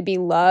wanting to be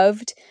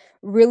loved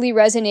really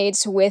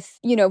resonates with,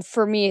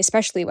 for me,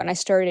 especially when I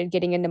started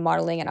getting into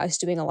modeling and I was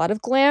doing a lot of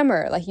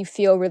glamour, like, you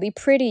feel really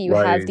pretty, you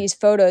have Right. these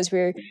photos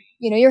where,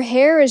 your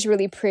hair is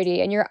really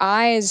pretty and your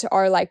eyes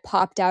are, like,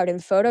 popped out in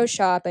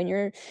Photoshop and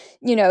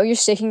you're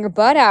sticking your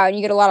butt out and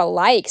you get a lot of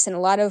likes and a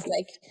lot of,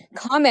 like,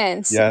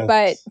 comments,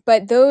 but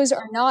Yes. those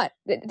are not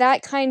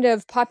that kind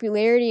of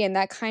popularity and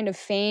that kind of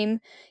fame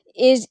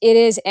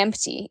is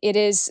empty. It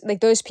is like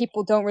those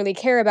people don't really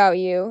care about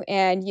you,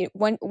 and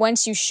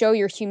once you show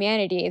your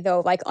humanity,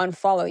 they'll like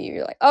unfollow you.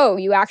 You're like, "Oh,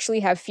 you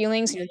actually have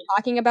feelings and you're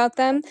talking about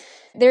them."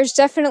 There's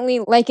definitely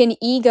like an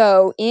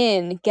ego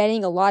in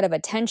getting a lot of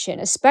attention,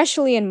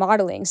 especially in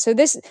modeling. So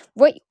this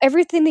what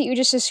everything that you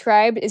just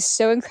described is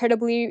so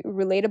incredibly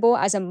relatable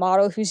as a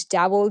model who's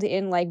dabbled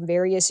in like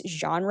various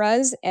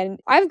genres. And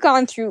I've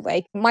gone through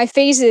like my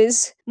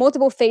phases,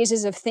 multiple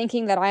phases of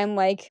thinking that I'm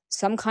like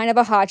some kind of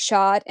a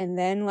hotshot and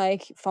then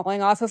like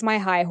falling off of my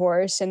high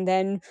horse and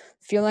then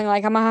feeling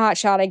like I'm a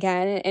hotshot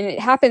again. And it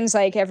happens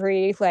like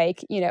every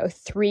like,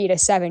 3 to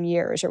 7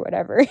 years or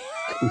whatever.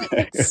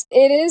 Okay.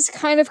 It is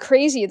kind of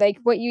crazy, like,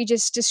 what you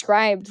just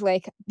described,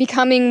 like,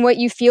 becoming what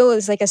you feel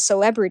is like a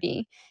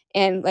celebrity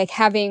and, like,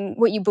 having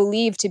what you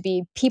believe to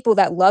be people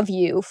that love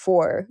you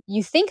for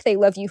you think they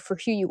love you for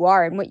who you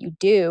are and what you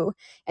do,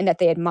 and that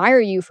they admire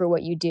you for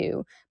what you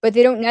do, but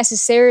they don't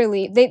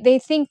necessarily they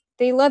think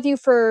they love you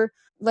for,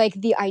 like,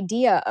 the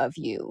idea of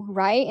you,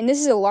 right? And this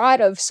is a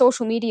lot of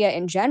social media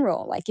in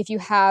general, like, if you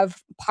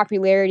have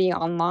popularity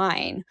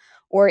online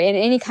or in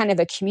any kind of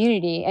a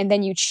community and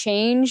then you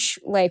change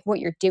like what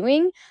you're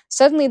doing,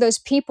 suddenly those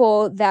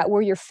people that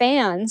were your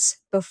fans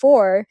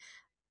before,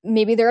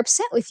 maybe they're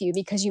upset with you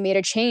because you made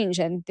a change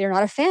and they're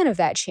not a fan of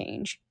that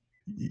change.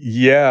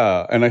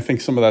 Yeah, and I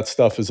think some of that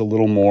stuff is a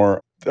little more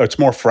it's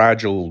more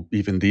fragile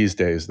even these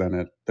days than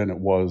it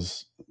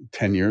was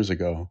 10 years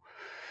ago.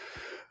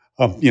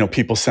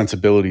 People's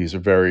sensibilities are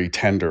very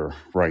tender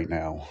right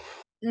now.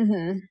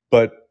 Mhm.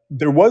 But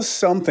there was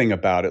something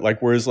about it,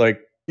 like, whereas, like,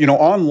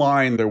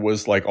 online, there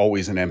was, like,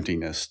 always an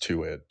emptiness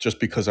to it just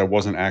because I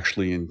wasn't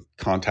actually in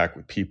contact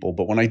with people,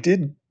 but when I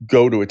did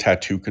go to a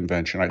tattoo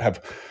convention, I'd have,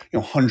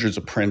 hundreds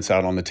of prints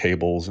out on the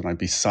tables, and I'd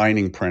be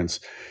signing prints,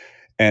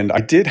 and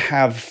I did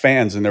have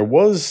fans, and there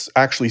was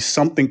actually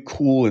something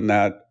cool in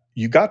that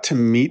you got to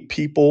meet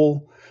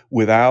people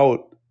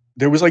without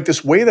there was like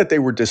this way that they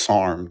were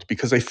disarmed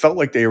because they felt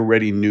like they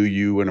already knew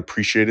you and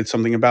appreciated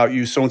something about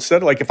you. So instead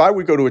of like if I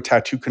would go to a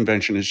tattoo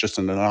convention as just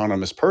an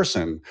anonymous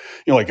person,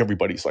 like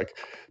everybody's like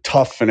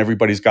tough and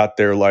everybody's got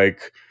their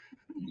like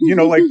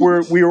like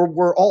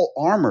we're all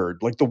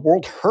armored. Like the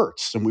world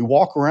hurts, and we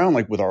walk around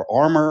like with our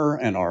armor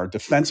and our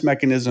defense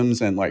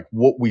mechanisms and like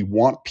what we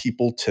want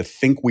people to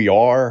think we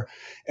are.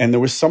 And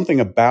there was something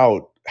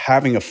about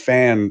having a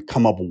fan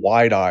come up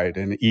wide eyed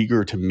and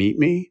eager to meet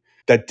me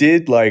that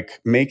did like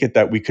make it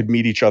that we could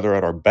meet each other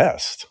at our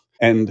best.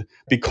 And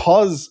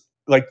because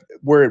like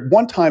where at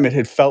one time it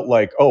had felt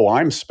like, oh,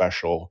 I'm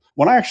special,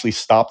 when I actually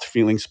stopped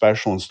feeling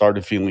special and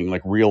started feeling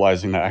like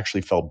realizing that I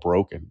actually felt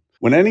broken.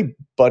 When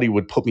anybody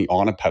would put me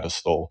on a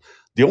pedestal,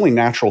 the only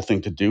natural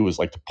thing to do is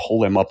like to pull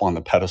them up on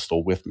the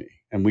pedestal with me.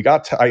 And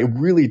I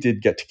really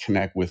did get to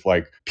connect with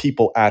like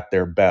people at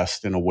their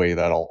best in a way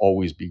that I'll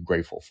always be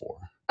grateful for.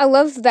 I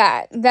love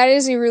that. That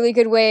is a really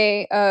good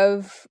way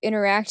of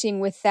interacting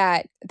with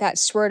that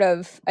sort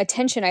of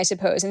attention, I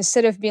suppose.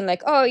 Instead of being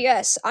like, "Oh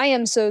yes, I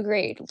am so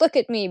great. Look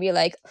at me." Be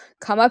like,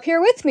 "Come up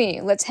here with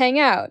me. Let's hang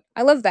out."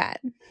 I love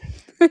that.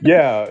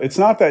 Yeah, it's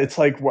not that it's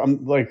like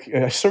I'm like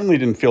I certainly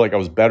didn't feel like I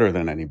was better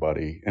than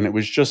anybody, and it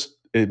was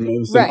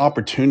an Right.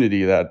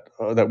 opportunity that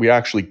we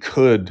actually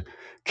could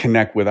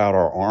connect without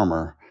our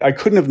armor. I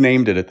couldn't have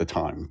named it at the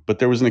time, but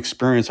there was an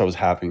experience I was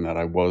having that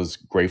I was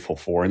grateful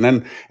for.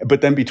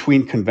 But then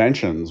between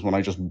conventions, when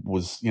I just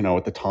was,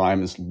 at the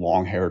time this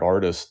long-haired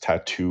artist,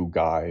 tattoo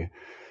guy,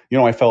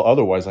 I felt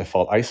otherwise. I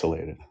felt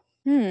isolated.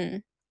 Hmm.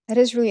 That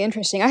is really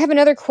interesting. I have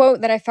another quote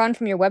that I found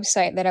from your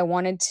website that I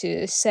wanted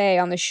to say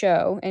on the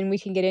show, and we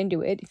can get into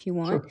it if you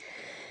want. Sure.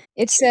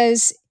 It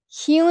says,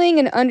 "Healing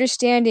and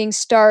understanding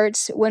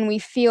starts when we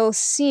feel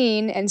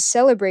seen and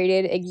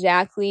celebrated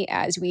exactly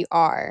as we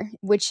are,"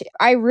 which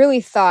I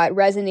really thought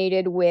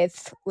resonated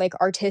with like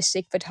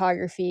artistic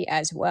photography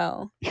as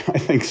well. I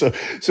think so.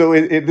 So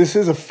this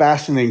is a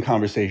fascinating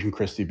conversation,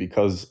 Christy,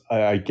 because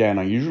again,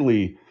 I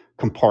usually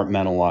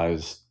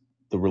compartmentalize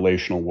the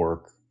relational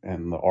work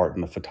and the art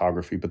and the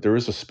photography, but there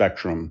is a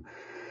spectrum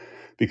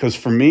because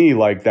for me,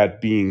 like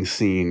that being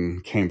seen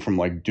came from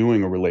like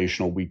doing a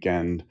relational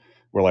weekend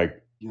where like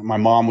my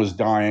mom was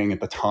dying at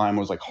the time. I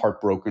was like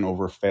heartbroken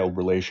over a failed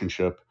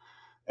relationship,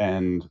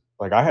 and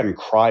like I hadn't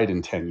cried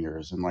in 10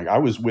 years, and like I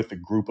was with a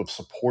group of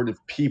supportive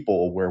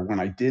people where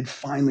when I did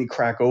finally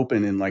crack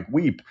open and like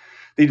weep,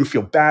 they didn't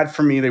feel bad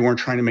for me, they weren't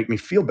trying to make me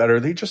feel better,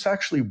 they just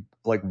actually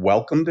like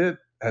welcomed it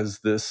as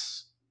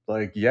this,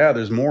 like, yeah,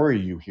 there's more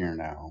of you here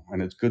now,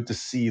 and it's good to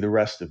see the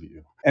rest of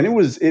you. And it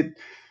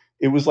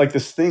was like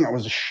this thing I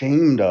was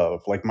ashamed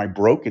of, like my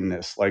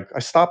brokenness. Like I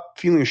stopped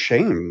feeling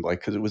ashamed, like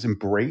because it was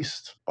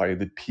embraced by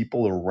the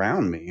people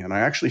around me, and I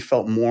actually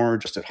felt more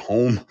just at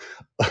home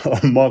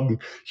among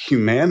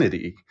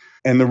humanity.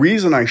 And the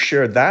reason I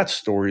share that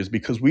story is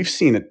because we've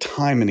seen it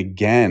time and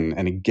again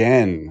and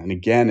again and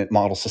again at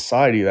model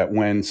society that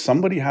when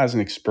somebody has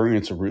an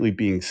experience of really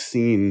being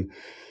seen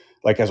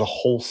like as a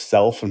whole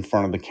self in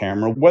front of the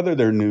camera, whether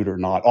they're nude or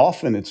not,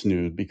 often it's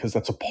nude because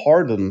that's a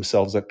part of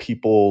themselves that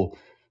people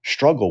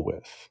struggle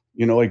with.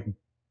 You know,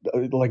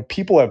 like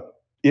people have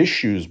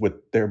issues with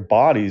their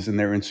bodies and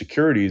their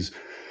insecurities,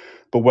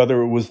 but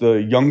whether it was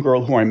the young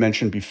girl who I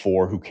mentioned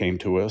before who came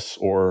to us,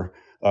 or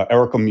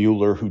Erica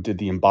Mueller who did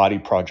the Embody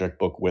Project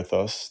book with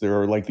us, there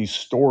are like these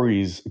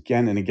stories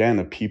again and again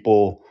of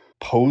people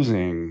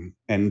posing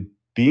and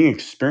being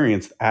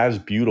experienced as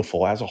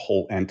beautiful as a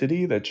whole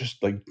entity that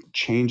just like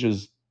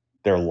changes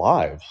their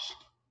lives.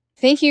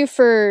 Thank you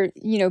for,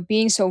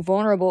 being so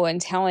vulnerable and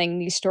telling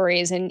these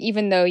stories. And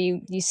even though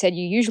you said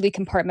you usually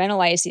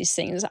compartmentalize these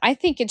things, I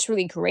think it's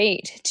really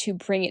great to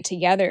bring it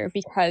together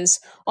because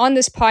on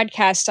this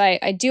podcast,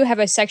 I do have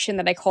a section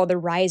that I call the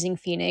Rising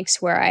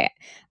Phoenix, where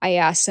I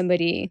ask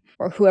somebody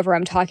or whoever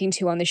I'm talking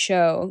to on the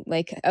show,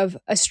 like of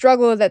a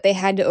struggle that they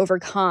had to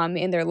overcome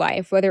in their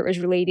life, whether it was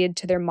related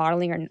to their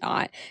modeling or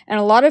not. And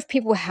a lot of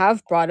people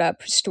have brought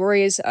up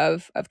stories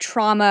of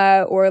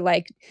trauma or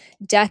like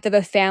death of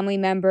a family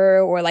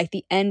member or like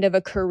the end of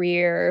a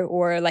career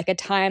or like a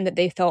time that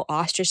they felt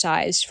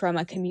ostracized from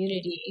a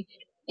community.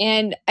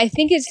 And I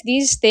think it's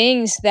these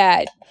things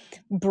that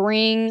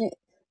bring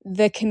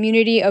the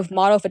community of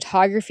model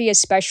photography,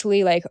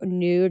 especially like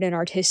nude and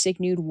artistic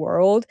nude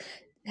world,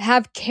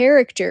 have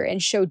character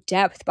and show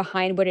depth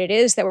behind what it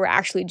is that we're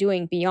actually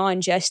doing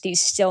beyond just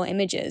these still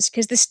images.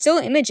 Because the still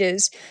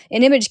images,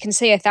 an image can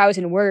say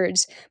 1,000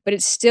 words, but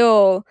it's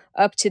still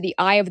up to the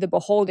eye of the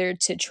beholder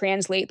to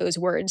translate those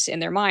words in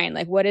their mind.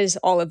 Like, what is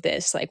all of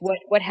this? Like,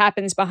 what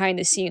happens behind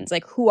the scenes?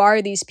 Like, who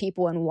are these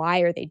people and why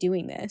are they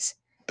doing this?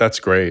 That's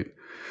great.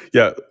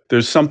 Yeah,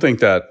 there's something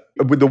that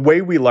with the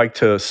way we like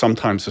to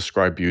sometimes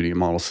describe beauty in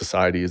model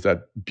society is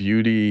that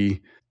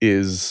beauty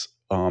is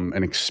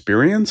an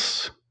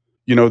experience.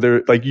 You know,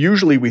 there like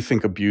usually we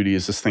think of beauty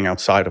as this thing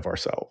outside of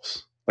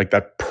ourselves. Like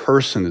that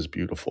person is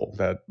beautiful,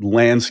 that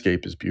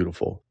landscape is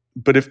beautiful.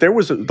 But if there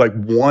was like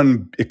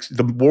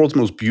the world's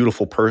most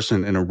beautiful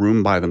person in a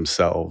room by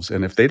themselves,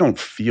 and if they don't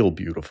feel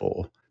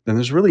beautiful, then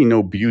there's really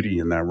no beauty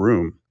in that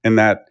room. And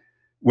that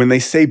when they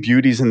say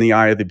beauty's in the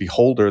eye of the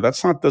beholder,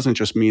 that's not doesn't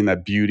just mean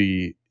that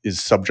beauty is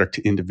subject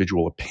to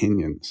individual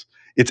opinions.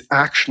 It's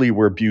actually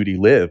where beauty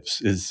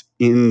lives, is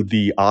in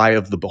the eye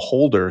of the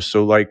beholder.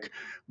 So like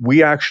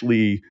we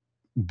actually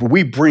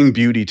we bring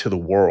beauty to the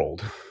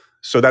world.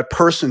 So that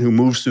person who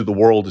moves through the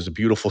world is a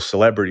beautiful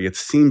celebrity. It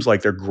seems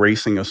like they're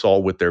gracing us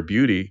all with their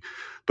beauty,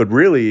 but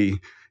really,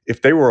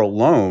 if they were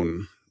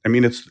alone, I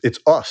mean, it's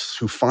us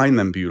who find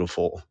them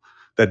beautiful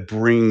that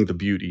bring the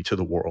beauty to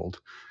the world.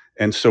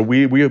 And so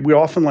we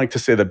often like to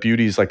say that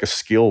beauty is like a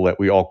skill that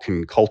we all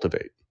can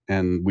cultivate,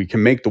 and we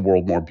can make the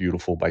world more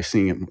beautiful by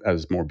seeing it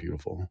as more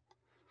beautiful.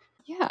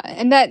 Yeah,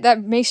 and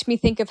that makes me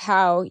think of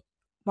how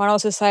Model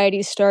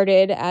Society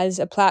started as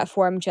a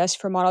platform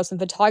just for models and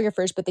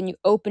photographers, but then you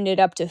opened it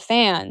up to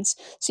fans,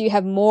 so you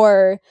have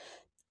more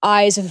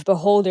eyes of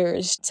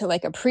beholders to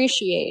like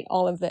appreciate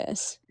all of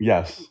this.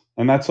 Yes.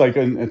 And that's like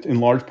in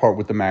large part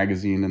what the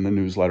magazine and the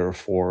newsletter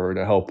for,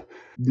 to help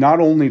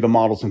not only the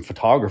models and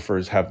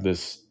photographers have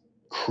this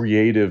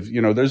creative,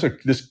 there's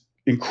this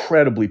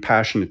incredibly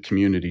passionate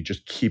community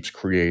just keeps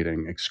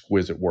creating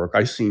exquisite work.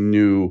 I see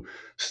new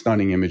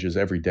stunning images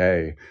every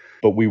day,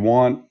 but we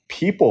want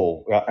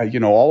people,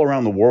 all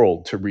around the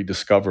world to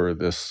rediscover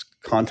this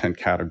content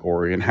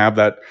category and have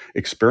that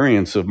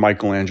experience of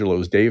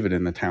Michelangelo's David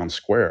in the town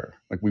square.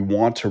 Like we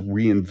want to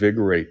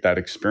reinvigorate that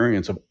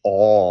experience of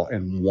awe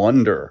and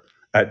wonder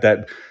at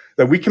that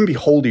we can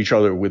behold each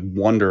other with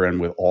wonder and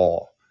with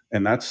awe.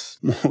 And that's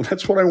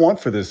that's what I want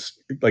for this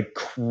like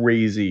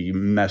crazy,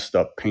 messed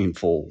up,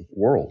 painful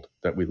world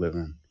that we live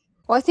in.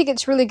 Well, I think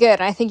it's really good.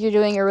 I think you're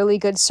doing a really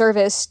good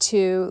service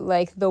to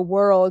like the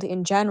world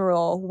in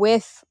general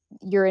with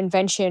your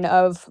invention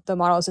of the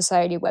Model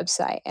Society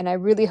website. And I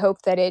really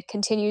hope that it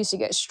continues to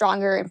get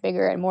stronger and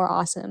bigger and more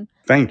awesome.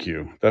 Thank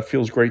you. That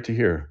feels great to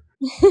hear.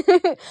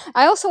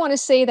 I also want to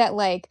say that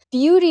like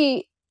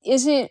beauty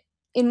isn't,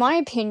 in my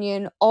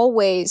opinion,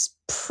 always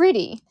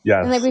pretty.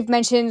 And like Yes. we've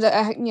mentioned,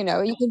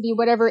 you can be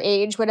whatever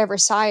age, whatever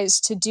size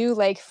to do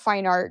like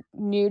fine art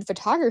nude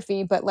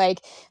photography, but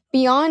like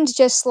beyond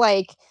just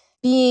like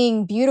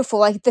being beautiful,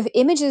 like the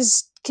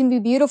images can be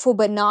beautiful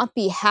but not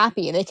be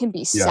happy. They can be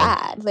Yes.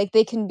 sad. Like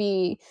they can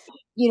be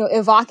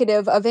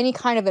evocative of any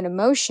kind of an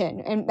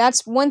emotion. And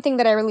that's one thing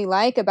that I really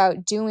like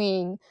about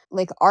doing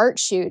like art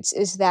shoots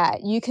is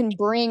that you can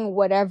bring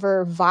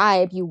whatever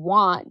vibe you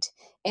want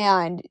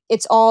and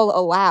it's all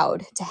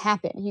allowed to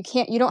happen.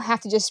 You don't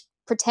have to just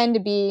pretend to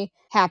be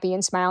happy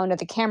and smile into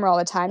the camera all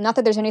the time. Not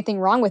that there's anything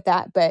wrong with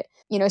that, but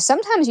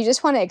sometimes you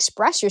just want to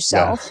express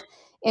yourself. Yes.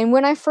 And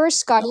when I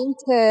first got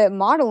into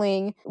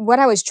modeling, what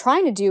I was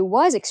trying to do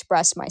was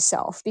express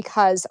myself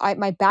because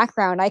my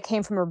background, I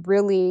came from a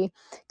really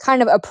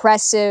kind of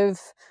oppressive,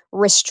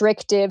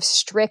 restrictive,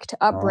 strict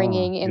Oh,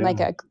 upbringing in like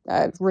yeah.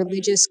 a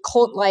religious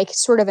cult like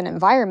sort of an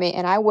environment.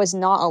 And I was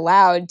not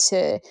allowed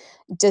to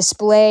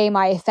display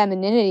my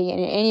femininity in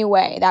any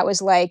way. That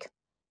was like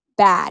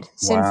bad,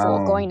 sinful,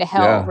 Wow. going to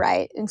hell, Yeah.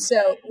 right? And so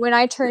when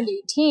I turned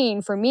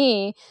 18, for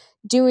me,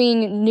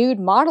 doing nude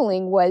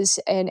modeling was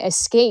an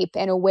escape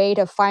and a way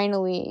to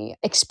finally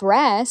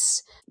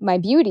express my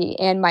beauty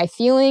and my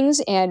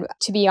feelings and,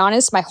 to be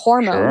honest, my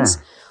hormones.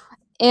 Sure.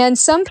 And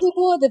some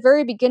people at the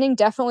very beginning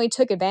definitely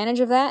took advantage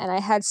of that, and I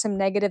had some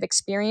negative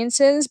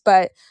experiences.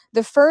 But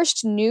the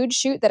first nude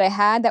shoot that I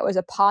had that was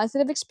a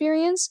positive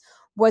experience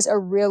was a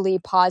really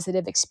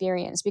positive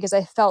experience because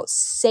I felt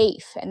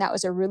safe. And that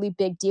was a really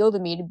big deal to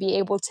me to be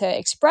able to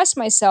express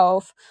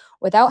myself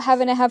without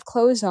having to have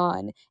clothes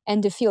on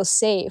and to feel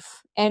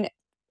safe. And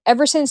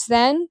ever since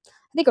then,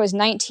 I think I was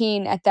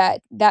 19 at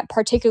that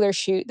particular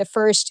shoot, the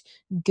first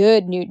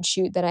good nude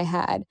shoot that I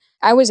had.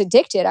 I was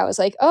addicted. I was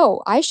like,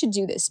 "Oh, I should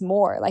do this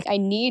more. Like I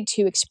need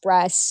to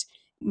express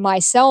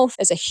myself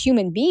as a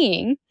human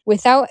being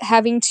without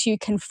having to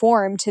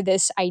conform to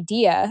this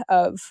idea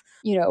of,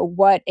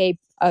 what a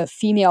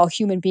female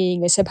human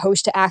being is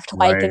supposed to act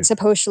like and Right.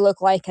 supposed to look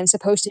like and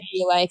supposed to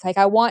be like. Like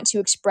I want to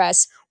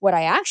express what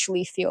I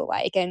actually feel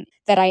like and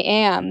that I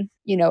am,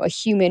 a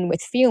human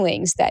with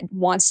feelings that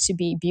wants to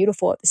be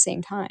beautiful at the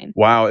same time."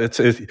 Wow,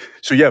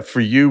 so yeah,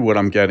 for you, what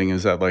I'm getting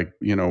is that, like,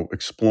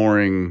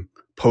 exploring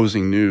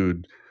posing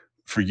nude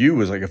for you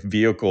was like a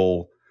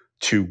vehicle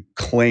to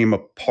claim a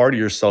part of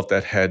yourself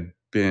that had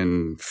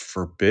been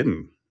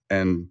forbidden.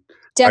 And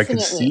I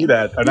could see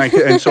Definitely.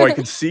 that, and so I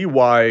could see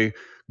why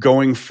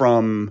going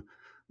from,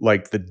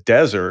 like, the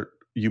desert,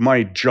 you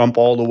might jump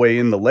all the way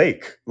in the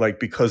lake, like,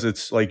 because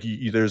it's like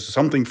there's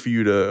something for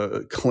you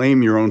to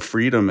claim your own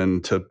freedom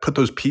and to put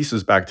those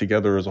pieces back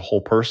together as a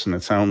whole person.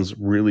 It sounds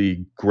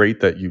really great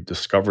that you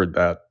discovered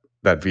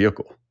that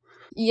vehicle.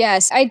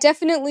 Yes, I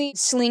definitely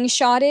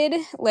slingshotted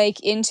like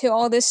into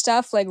all this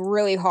stuff like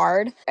really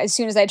hard as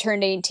soon as I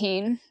turned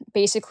 18.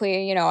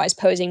 Basically, I was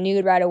posing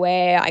nude right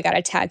away. I got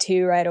a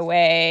tattoo right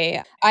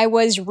away. I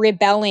was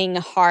rebelling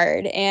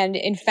hard. And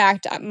in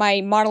fact,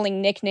 my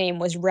modeling nickname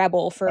was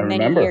Rebel I for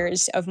many remember.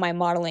 years of my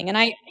modeling. And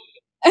I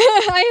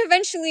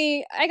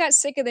I got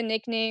sick of the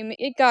nickname.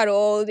 It got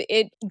old.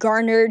 It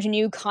garnered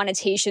new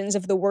connotations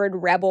of the word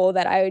rebel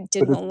that I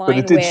didn't But it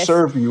align did with.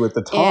 serve you at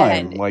the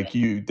time, And like,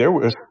 you there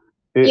was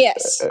it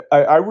yes.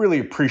 I really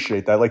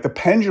appreciate that, like, the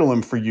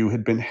pendulum for you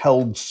had been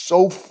held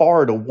so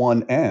far to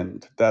one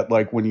end that,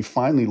 like, when you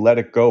finally let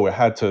it go, it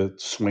had to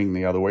swing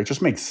the other way. It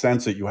just makes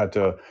sense that you had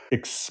to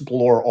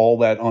explore all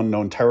that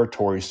unknown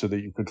territory so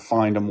that you could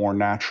find a more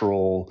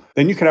natural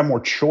then you could have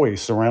more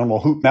choice around, "Well,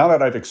 who now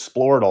that I've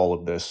explored all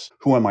of this,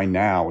 who am I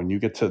now?" And you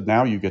get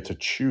to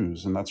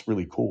choose, and that's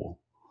really cool.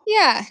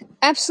 Yeah,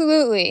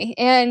 absolutely.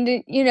 And,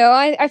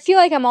 I feel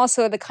like I'm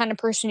also the kind of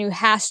person who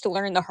has to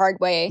learn the hard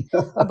way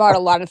about a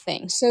lot of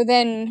things. So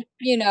then,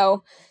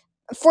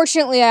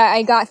 fortunately,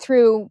 I got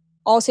through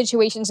all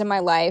situations in my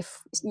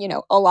life,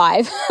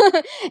 alive.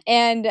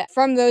 And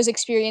from those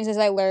experiences,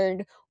 I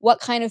learned what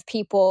kind of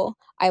people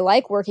I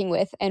like working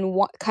with and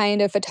what kind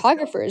of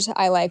photographers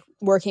I like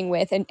working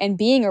with and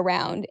being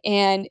around.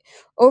 And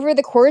over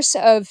the course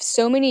of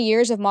so many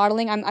years of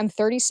modeling, I'm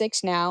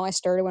 36 now. I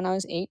started when I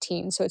was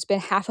 18, so it's been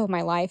half of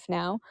my life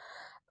now.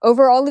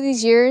 Over all of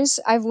these years,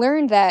 I've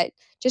learned that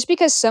just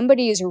because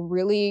somebody is a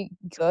really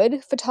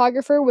good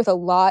photographer with a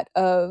lot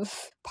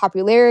of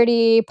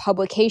popularity,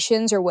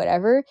 publications, or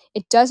whatever,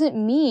 it doesn't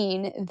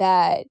mean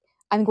that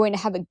I'm going to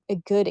have a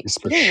good For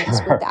experience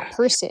with sure. that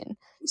person.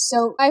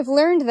 So I've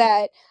learned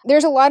that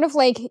there's a lot of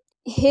like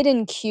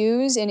hidden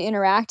cues in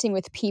interacting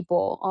with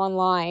people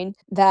online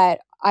that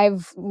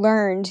I've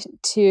learned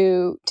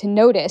to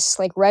notice,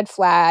 like red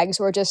flags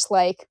or just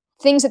like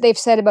things that they've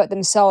said about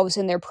themselves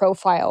in their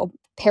profile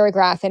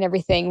paragraph and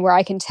everything, where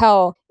I can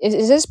tell,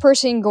 is this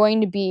person going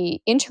to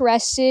be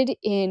interested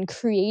in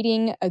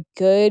creating a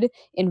good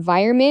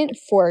environment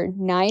for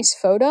nice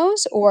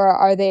photos, or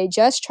are they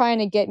just trying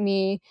to get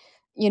me,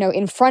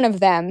 in front of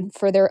them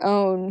for their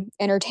own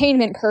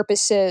entertainment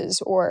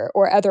purposes or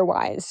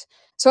otherwise?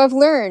 So I've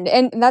learned,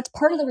 and that's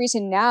part of the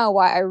reason now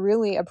why I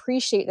really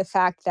appreciate the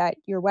fact that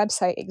your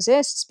website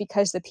exists,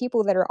 because the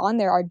people that are on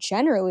there are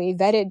generally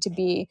vetted to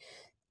be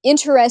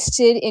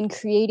interested in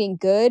creating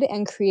good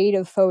and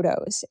creative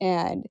photos.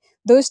 And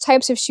those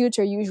types of shoots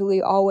are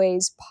usually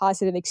always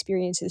positive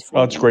experiences for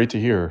Oh, it's me. great to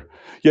hear.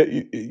 Yeah,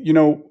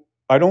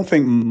 I don't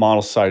think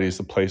Model Society is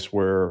the place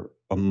where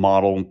a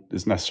model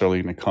is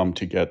necessarily going to come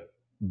to get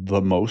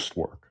the most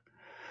work,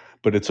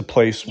 but it's a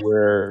place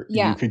where you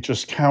Yeah. could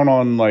just count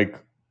on, like,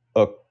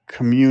 a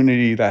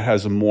community that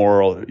has a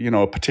moral,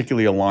 a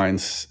particularly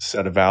aligned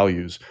set of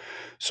values.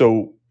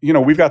 So,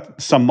 we've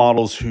got some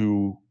models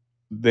who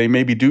they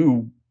maybe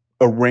do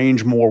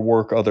arrange more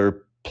work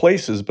other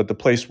places, but the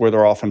place where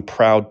they're often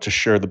proud to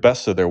share the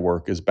best of their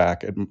work is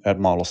back at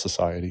Model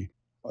Society.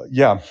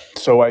 Yeah.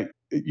 So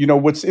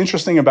what's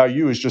interesting about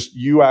you is just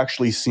you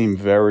actually seem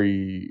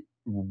very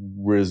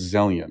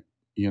resilient.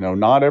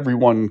 Not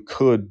everyone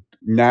could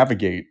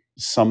navigate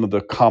some of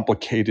the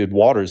complicated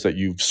waters that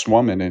you've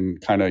swum in, and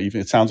kind of,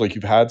 even it sounds like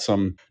you've had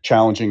some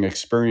challenging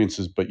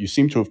experiences, but you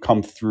seem to have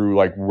come through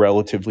like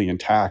relatively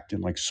intact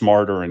and like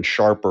smarter and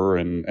sharper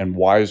and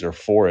wiser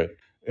for it.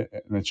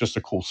 And it's just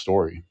a cool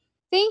story.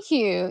 Thank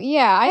you.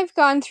 Yeah, I've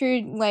gone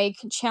through like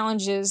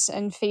challenges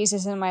and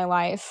phases in my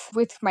life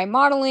with my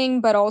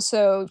modeling, but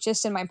also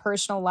just in my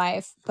personal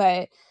life.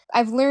 But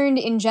I've learned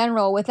in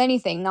general with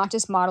anything, not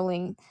just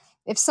modeling,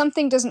 if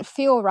something doesn't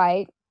feel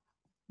right,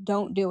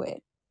 don't do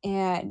it.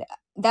 And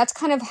that's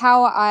kind of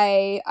how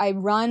I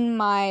run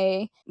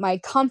my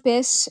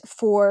compass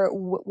for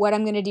what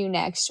I'm going to do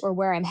next or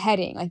where I'm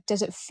heading. Like,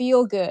 does it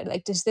feel good?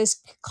 Like, does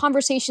this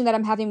conversation that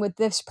I'm having with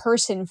this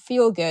person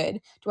feel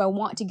good? Do I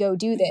want to go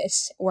do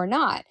this or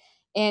not?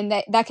 And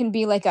that can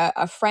be like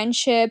a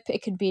friendship.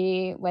 It could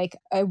be like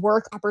a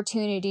work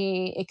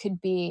opportunity. It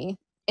could be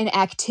an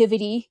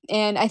activity.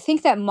 And I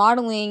think that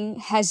modeling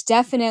has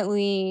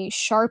definitely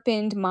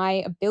sharpened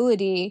my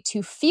ability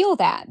to feel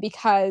that,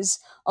 because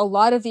a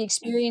lot of the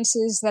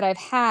experiences that I've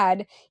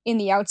had in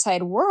the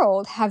outside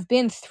world have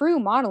been through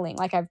modeling.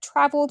 Like, I've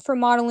traveled for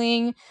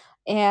modeling,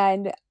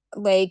 and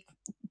like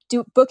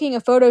booking a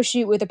photo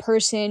shoot with a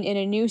person in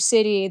a new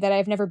city that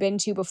I've never been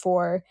to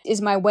before is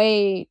my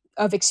way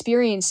of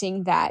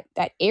experiencing that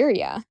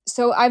area.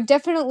 So I've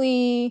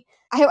definitely,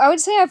 I would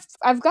say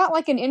I've got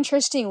like an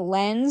interesting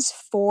lens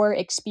for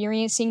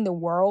experiencing the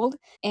world,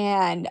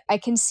 and I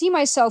can see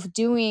myself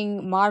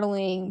doing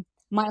modeling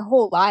my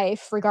whole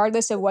life,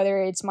 regardless of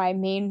whether it's my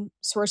main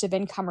source of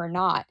income or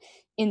not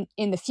in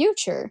the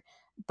future.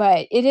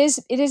 But it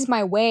is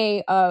my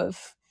way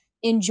of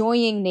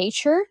enjoying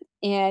nature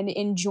and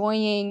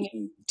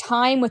enjoying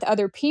time with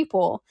other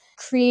people.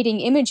 Creating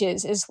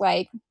images is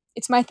like,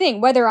 it's my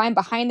thing, whether I'm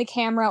behind the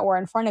camera or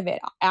in front of it,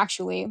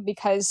 actually,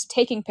 because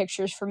taking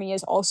pictures for me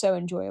is also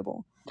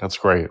enjoyable. That's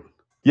great.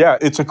 Yeah,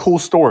 it's a cool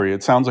story.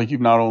 It sounds like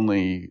you've not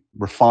only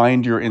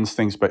refined your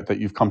instincts, but that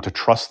you've come to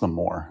trust them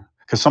more.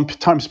 Because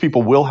sometimes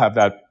people will have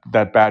that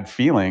bad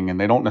feeling, and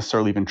they don't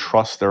necessarily even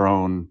trust their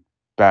own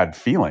bad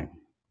feeling.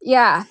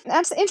 Yeah,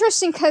 that's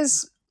interesting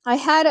because I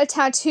had a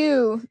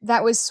tattoo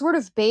that was sort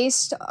of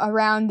based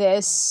around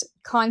this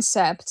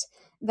concept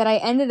that I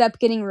ended up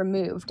getting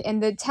removed.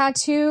 And the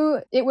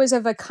tattoo, it was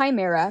of a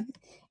chimera.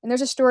 And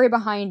there's a story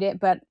behind it,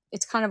 but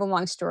it's kind of a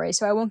long story,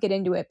 so I won't get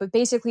into it. But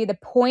basically, the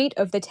point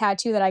of the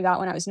tattoo that I got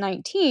when I was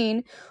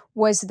 19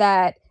 was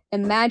that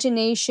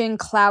imagination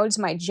clouds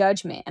my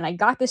judgment. And I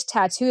got this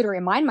tattoo to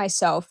remind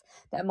myself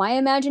that my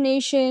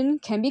imagination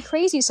can be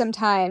crazy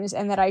sometimes,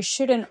 and that I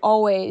shouldn't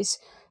always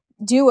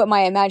do what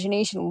my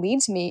imagination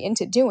leads me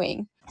into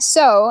doing.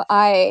 So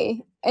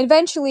I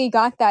eventually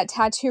got that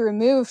tattoo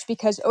removed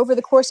because over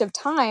the course of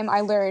time,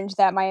 I learned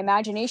that my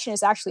imagination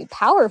is actually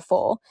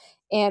powerful,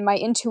 and my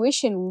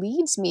intuition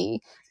leads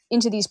me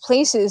into these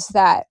places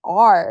that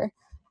are,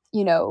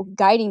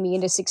 guiding me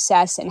into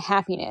success and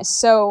happiness.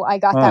 So I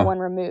got that Huh. one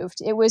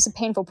removed. It was a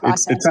painful It's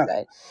process,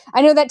 but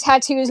I know that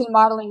tattoos and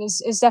modeling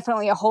is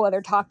definitely a whole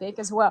other topic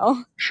as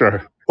well.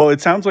 sure. Well, it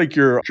sounds like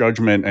your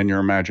judgment and your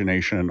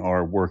imagination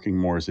are working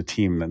more as a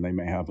team than they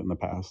may have in the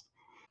past.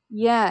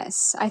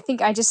 Yes, I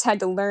think I just had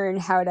to learn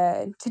how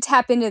to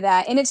tap into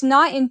that. And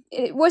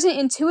it wasn't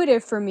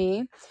intuitive for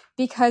me,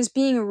 because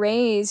being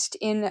raised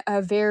in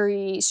a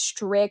very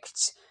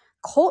strict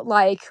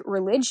cult-like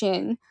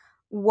religion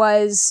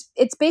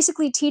it's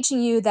basically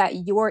teaching you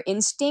that your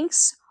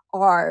instincts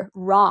are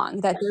wrong,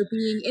 that they're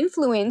being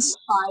influenced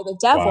by the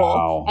devil,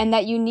 Wow. and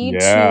that you need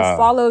to Yeah.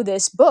 follow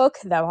this book,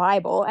 the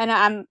Bible. And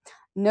I'm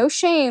no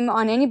shame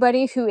on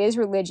anybody who is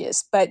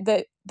religious, but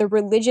the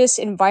religious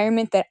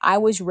environment that I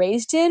was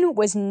raised in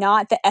was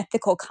not the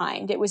ethical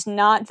kind. It was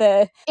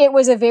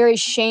a very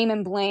shame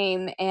and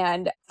blame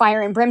and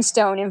fire and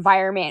brimstone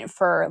environment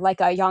for like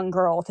a young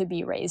girl to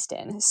be raised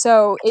in.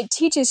 So it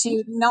teaches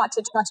you not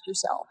to trust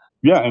yourself.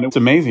 Yeah, and it's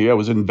amazing. Yeah, it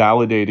was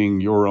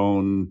invalidating your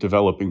own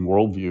developing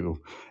worldview.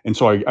 And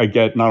so I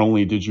get, not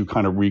only did you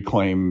kind of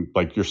reclaim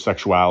like your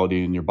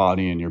sexuality and your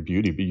body and your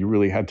beauty, but you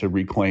really had to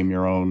reclaim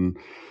your own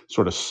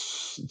sort of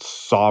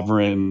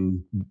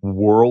sovereign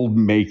world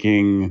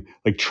making,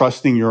 like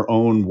trusting your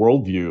own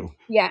worldview was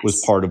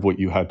Yes. part of what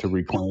you had to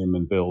reclaim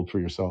and build for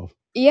yourself.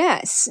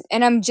 Yes,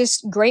 and I'm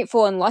just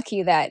grateful and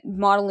lucky that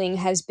modeling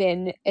has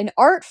been an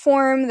art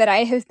form that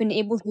I have been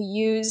able to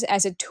use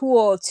as a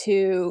tool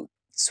to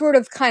sort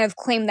of kind of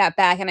claim that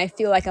back, and I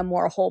feel like I'm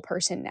more a whole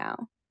person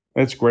now.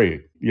 That's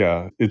great.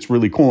 Yeah, it's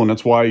really cool. And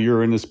that's why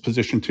you're in this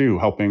position too,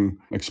 helping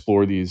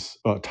explore these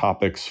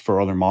topics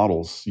for other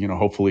models.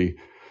 Hopefully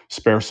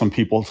spare some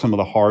people some of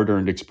the hard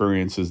earned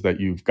experiences that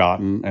you've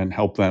gotten and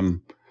help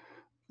them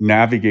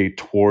navigate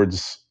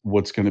towards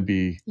what's going to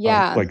be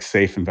Yeah. like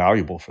safe and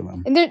valuable for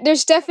them. And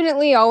there's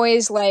definitely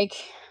always like,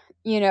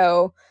 you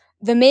know,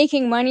 the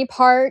making money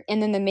part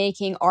and then the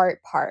making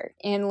art part.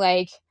 And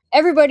like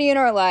everybody in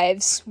our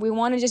lives, we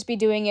want to just be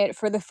doing it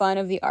for the fun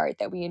of the art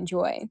that we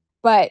enjoy.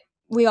 But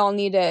we all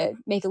need to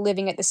make a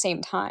living at the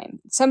same time.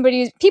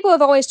 People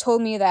have always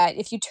told me that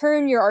if you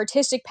turn your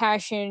artistic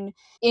passion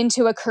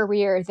into a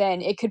career,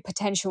 then it could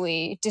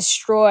potentially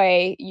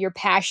destroy your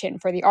passion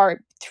for the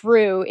art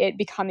through it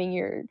becoming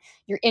your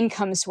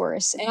income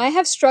source. And I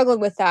have struggled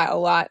with that a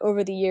lot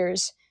over the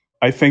years.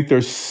 I think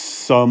there's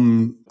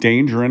some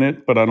danger in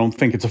it, but I don't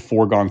think it's a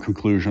foregone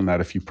conclusion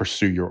that if you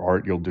pursue your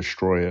art, you'll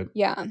destroy it.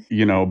 Yeah.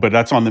 But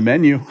that's on the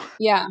menu.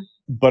 Yeah.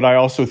 But I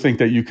also think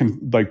that you can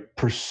like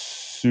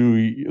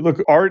pursue.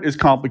 Look, art is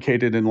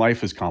complicated and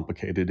life is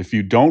complicated. If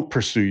you don't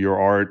pursue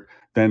your art,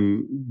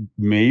 then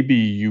maybe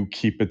you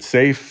keep it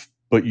safe,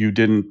 but you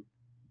didn't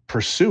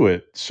pursue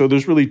it. So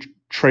there's really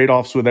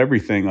trade-offs with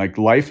everything. Like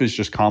life is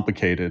just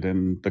complicated,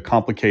 and the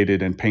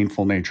complicated and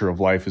painful nature of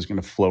life is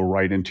going to flow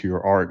right into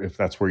your art if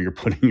that's where you're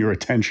putting your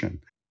attention.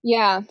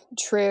 Yeah,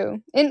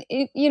 true. And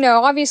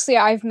obviously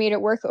I've made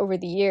it work over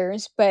the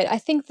years, but I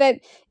think that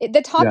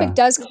the topic Yeah.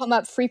 does come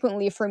up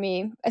frequently for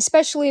me,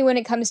 especially when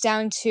it comes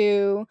down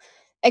to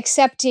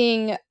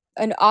accepting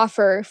an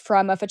offer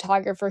from a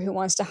photographer who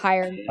wants to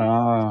hire me.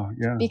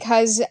 Yeah.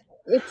 Because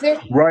if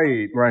they're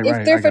Right, right, if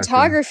right. their I got you.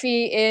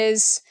 photography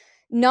is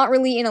not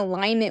really in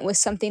alignment with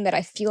something that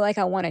I feel like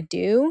I wanna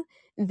do,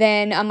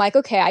 then I'm like,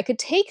 "Okay, I could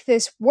take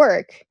this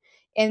work,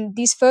 and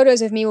these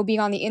photos of me will be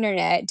on the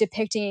internet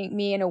depicting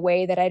me in a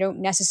way that I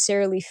don't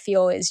necessarily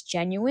feel is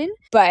genuine,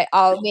 but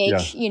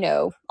Yes.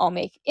 I'll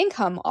make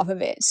income off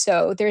of it."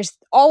 So, there's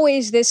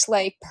always this,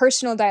 like,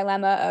 personal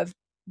dilemma of,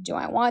 "Do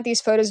I want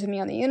these photos of me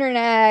on the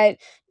internet?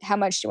 How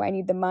much do I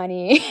need the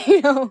money?"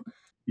 You know?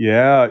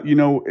 Yeah,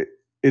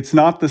 it's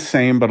not the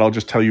same, but I'll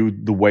just tell you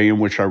the way in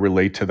which I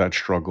relate to that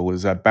struggle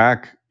is that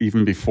back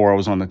even before I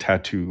was on the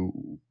tattoo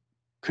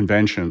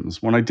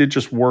conventions, when I did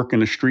just work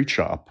in a street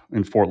shop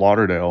in Fort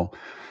Lauderdale,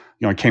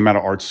 I came out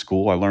of art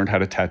school, I learned how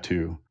to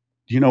tattoo.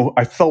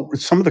 I felt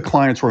some of the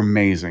clients were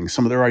amazing,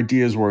 some of their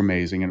ideas were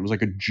amazing, and it was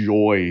like a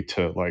joy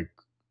to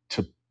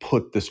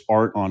put this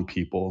art on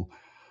people.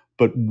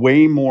 But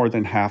way more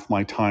than half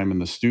my time in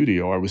the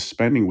studio I was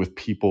spending with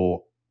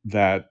people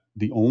that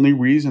the only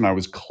reason I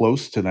was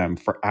close to them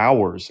for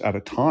hours at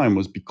a time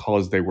was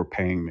because they were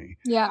paying me.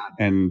 Yeah.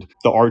 And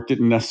the art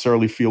didn't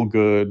necessarily feel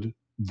good.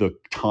 The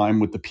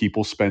time with the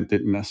people spent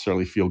didn't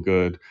necessarily feel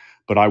good.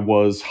 But I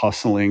was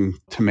hustling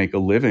to make a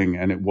living.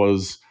 And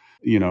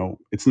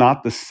it's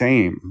not the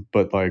same,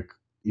 but like,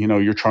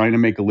 you're trying to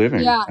make a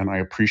living. Yeah. And I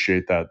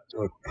appreciate that.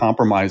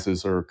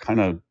 Compromises are kind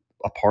of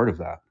a part of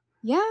that.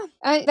 Yeah,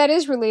 that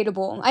is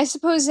relatable. I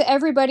suppose that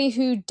everybody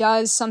who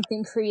does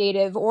something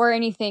creative or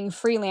anything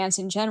freelance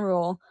in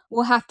general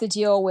will have to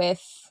deal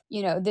with,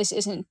 this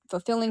isn't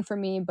fulfilling for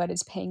me, but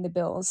it's paying the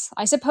bills.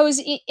 I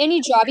suppose any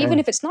job, even Sure.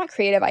 if it's not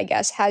creative, I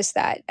guess, has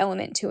that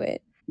element to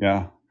it.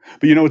 Yeah.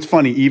 But it's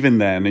funny, even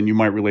then, and you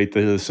might relate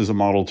to this as a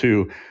model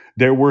too,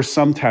 there were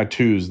some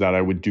tattoos that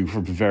I would do for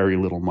very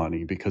little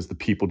money because the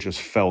people just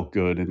felt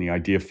good and the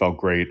idea felt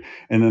great.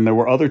 And then there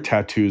were other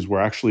tattoos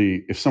where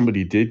actually, if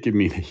somebody did give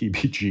me the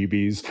heebie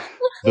jeebies,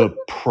 the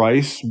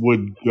price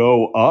would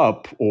go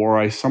up,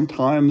 or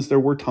there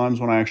were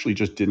times when I actually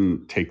just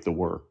didn't take the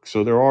work.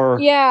 So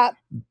Yeah,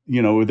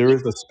 there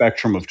is a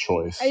spectrum of I,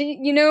 choice.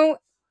 you know,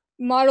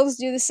 models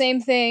do the same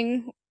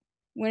thing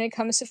when it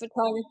comes to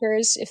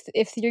photographers.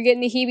 If you're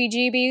getting the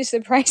heebie-jeebies,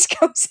 the price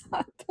goes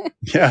up.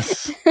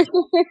 Yes.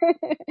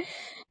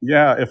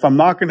 Yeah, if I'm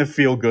not gonna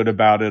feel good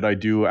about it, I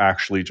do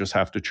actually just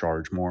have to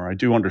charge more. I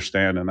do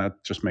understand, and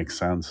that just makes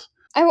sense.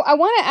 I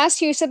want to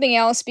ask you something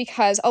else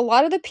because a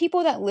lot of the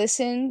people that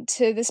listen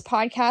to this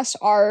podcast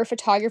are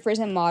photographers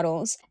and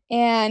models.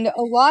 And a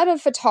lot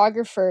of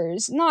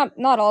photographers, not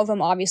all of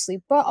them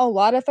obviously, but a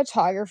lot of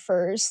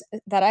photographers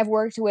that I've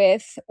worked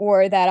with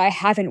or that I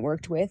haven't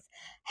worked with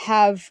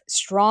have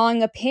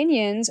strong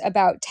opinions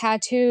about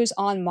tattoos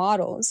on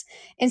models.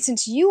 And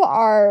since you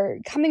are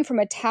coming from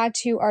a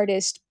tattoo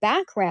artist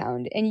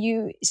background and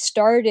you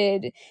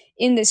started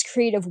in this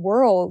creative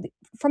world,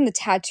 from the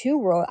tattoo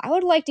world, I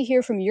would like to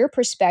hear from your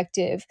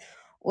perspective.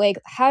 Like,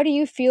 how do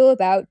you feel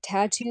about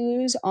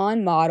tattoos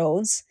on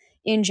models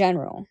in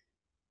general?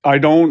 I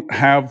don't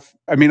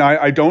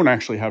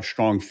actually have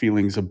strong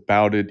feelings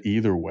about it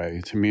either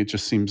way. To me, it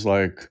just seems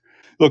like,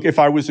 look, if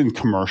I was in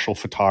commercial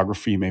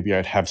photography, maybe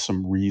I'd have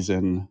some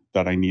reason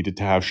that I needed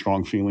to have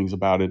strong feelings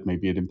about it.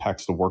 Maybe it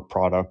impacts the work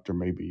product, or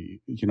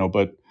maybe,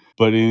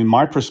 but in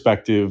my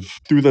perspective,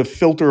 through the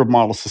filter of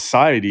model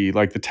society,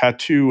 like the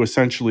tattoo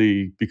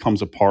essentially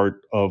becomes a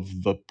part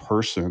of the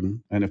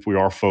person. And if we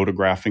are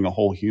photographing a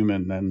whole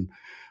human, then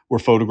we're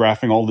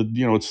photographing all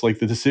it's like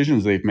the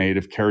decisions they've made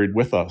have carried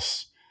with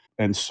us.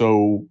 And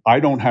so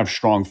I don't have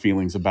strong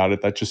feelings about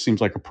it. That just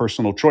seems like a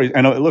personal choice.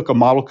 And look, a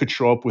model could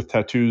show up with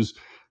tattoos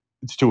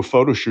to a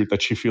photo shoot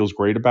that she feels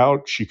great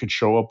about. She could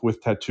show up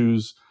with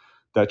tattoos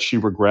that she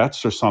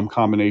regrets, or some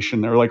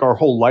combination there. Like our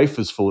whole life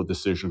is full of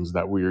decisions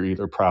that we are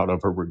either proud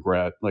of or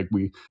regret.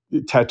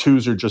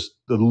 Tattoos are just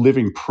the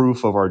living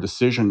proof of our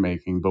decision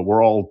making, but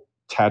we're all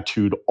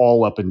tattooed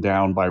all up and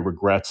down by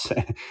regrets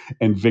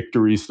and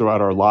victories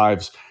throughout our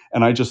lives.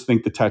 And I just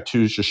think the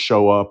tattoos just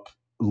show up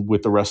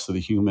with the rest of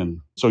the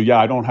human. So yeah,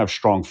 I don't have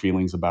strong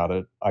feelings about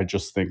it. I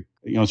just think,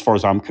 as far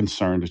as I'm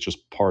concerned, it's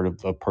just part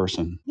of the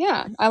person.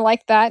 Yeah, I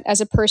like that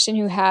as a person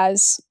who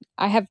has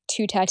I have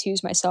 2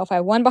 tattoos myself. I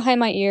have one behind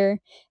my ear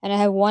and I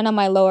have one on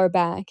my lower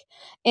back.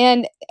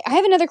 And I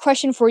have another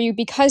question for you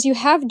because you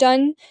have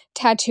done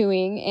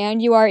tattooing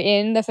and you are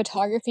in the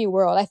photography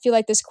world. I feel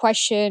like this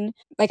question,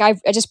 like I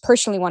just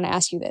personally want to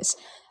ask you this.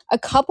 A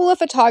couple of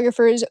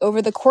photographers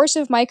over the course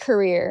of my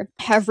career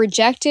have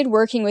rejected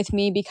working with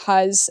me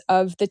because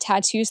of the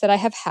tattoos that I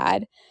have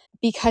had,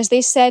 because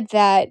they said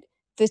that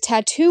the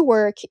tattoo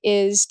work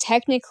is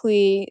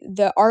technically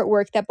the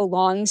artwork that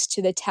belongs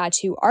to the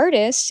tattoo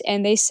artist.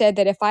 And they said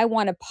that if I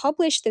want to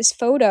publish this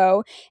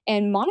photo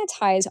and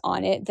monetize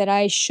on it, that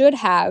I should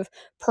have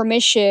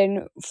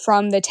permission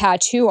from the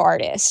tattoo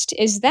artist.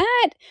 Is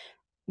that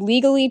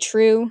legally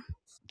true?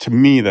 To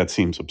me, that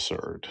seems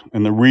absurd.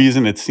 And the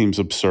reason it seems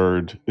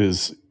absurd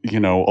is,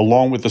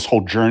 along with this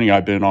whole journey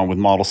I've been on with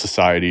Model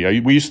Society,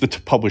 we used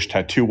to publish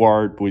tattoo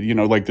art.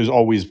 Like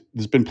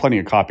there's been plenty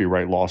of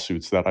copyright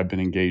lawsuits that I've been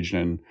engaged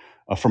in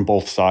from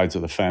both sides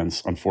of the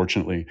fence,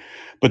 unfortunately.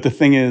 But the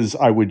thing is,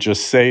 I would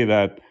just say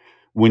that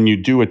when you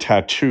do a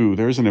tattoo,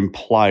 there's an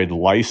implied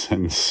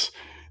license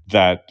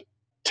that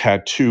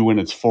tattoo in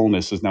its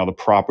fullness is now the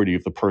property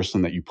of the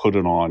person that you put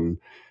it on,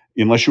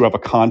 unless you have a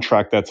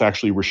contract that's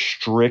actually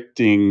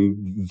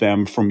restricting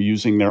them from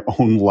using their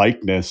own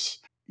likeness.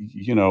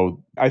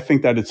 I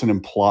think that it's an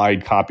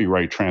implied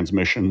copyright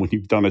transmission when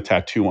you've done a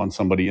tattoo on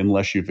somebody,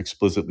 unless you've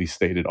explicitly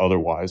stated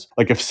otherwise.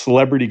 Like if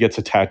celebrity gets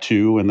a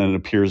tattoo and then it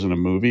appears in a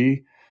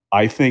movie,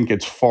 I think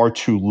it's far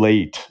too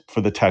late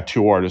for the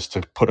tattoo artist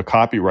to put a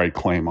copyright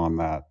claim on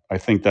that. I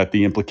think that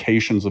the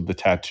implications of the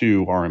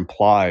tattoo are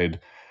implied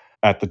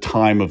at the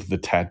time of the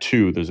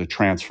tattoo. There's a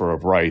transfer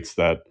of rights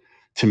that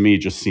to me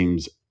just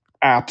seems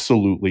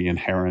absolutely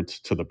inherent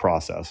to the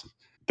process.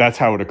 That's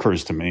how it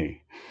occurs to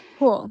me.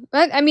 Cool.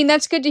 I mean,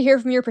 that's good to hear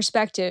from your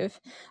perspective.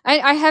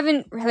 I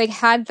haven't like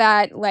had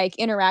that like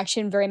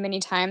interaction very many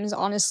times.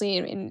 Honestly,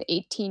 in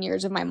 18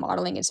 years of my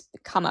modeling, it's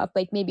come up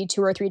like maybe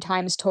 2 or 3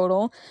 times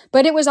total.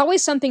 But it was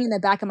always something in the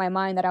back of my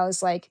mind that I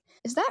was like,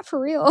 "Is that for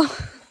real?"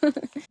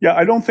 Yeah,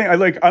 I don't think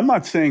I'm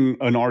not saying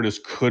an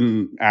artist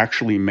couldn't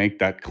actually make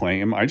that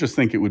claim. I just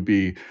think it would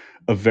be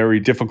a very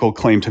difficult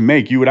claim to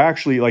make. You would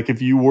actually, like,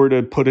 if you were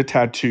to put a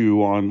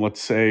tattoo on,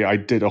 let's say I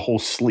did a whole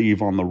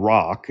sleeve on The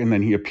Rock and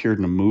then he appeared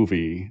in a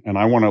movie and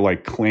I want to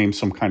like claim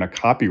some kind of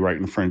copyright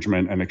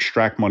infringement and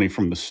extract money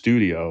from the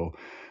studio.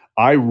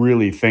 I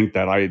really think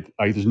that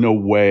there's no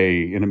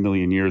way in a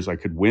million years I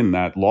could win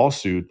that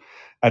lawsuit.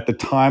 At the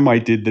time I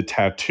did the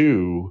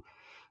tattoo,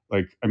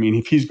 like, I mean,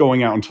 if he's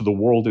going out into the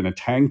world in a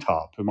tank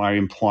top, am I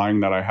implying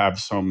that I have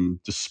some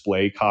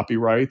display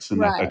copyrights and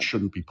that Right.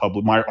 shouldn't be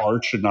public? My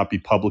art should not be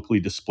publicly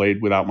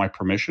displayed without my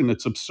permission?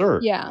 It's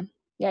absurd. Yeah.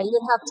 Yeah, you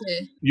would have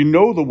to. You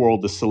know the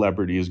world the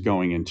celebrity is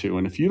going into,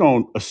 and if you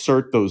don't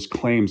assert those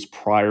claims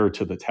prior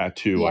to the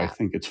tattoo, I Yeah.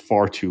 think it's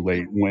far too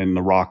late when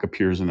The Rock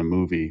appears in a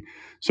movie.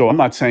 So I'm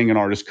not saying an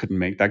artist couldn't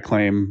make that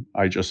claim.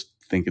 I just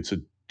think it's a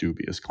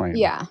dubious claim.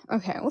 Yeah.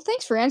 Okay. Well,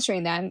 thanks for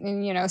answering that.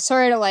 And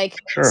sorry to like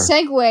Sure.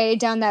 segue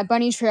down that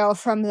bunny trail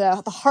from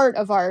the heart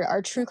of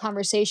our true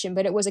conversation,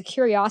 but it was a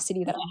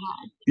curiosity that I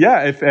had.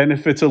 Yeah,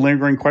 if it's a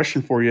lingering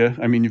question for you,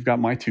 I mean, you've got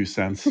my 2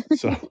 cents.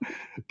 So,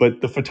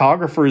 but the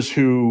photographers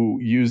who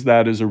use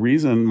that as a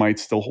reason might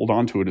still hold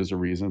on to it as a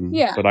reason,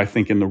 Yeah. but I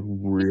think in the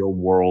real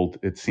world,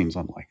 it seems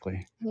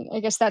unlikely.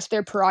 I guess that's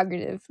their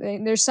prerogative.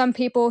 There's some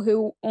people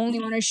who only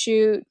want to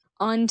shoot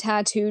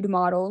untattooed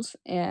models,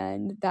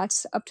 and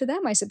that's up to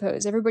them, I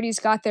suppose. Everybody's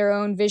got their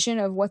own vision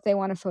of what they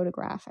want to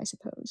photograph, I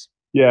suppose.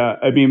 Yeah,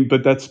 I mean,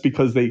 but that's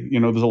because there's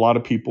a lot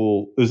of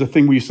people. There's a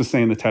thing we used to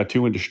say in the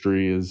tattoo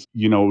industry is,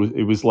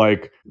 it was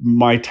like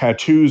my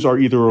tattoos are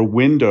either a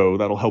window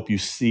that'll help you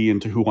see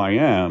into who I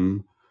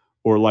am,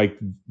 or like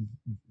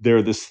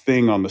they're this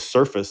thing on the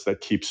surface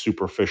that keeps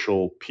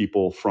superficial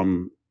people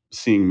from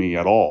seeing me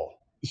at all.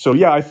 So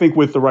yeah, I think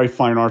with the right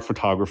fine art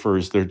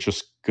photographers, they're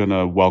just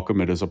gonna welcome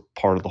it as a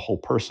part of the whole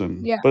person.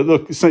 Yeah, But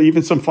look, so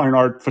even some fine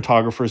art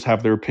photographers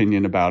have their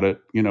opinion about it.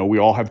 We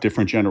all have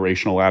different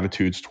generational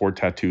attitudes toward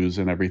tattoos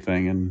and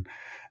everything.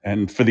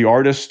 And for the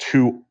artist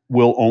who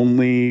will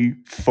only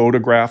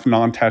photograph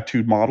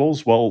non-tattooed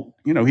models, well,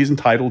 he's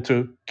entitled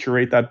to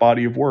curate that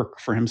body of work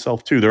for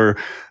himself too. There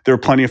are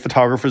plenty of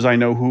photographers I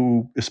know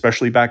who,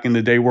 especially back in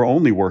the day, were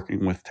only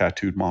working with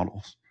tattooed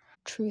models.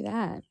 true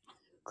that.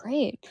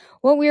 Great.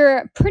 Well,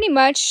 we're pretty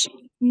much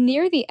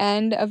near the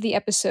end of the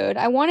episode.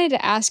 I wanted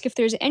to ask if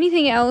there's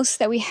anything else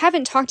that we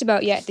haven't talked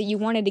about yet that you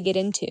wanted to get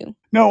into.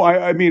 No,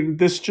 I mean,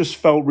 this just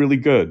felt really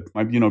good.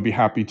 I'd, be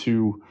happy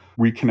to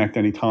reconnect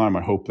anytime.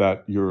 I hope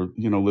that your,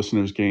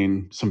 listeners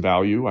gain some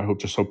value. I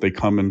hope they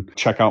come and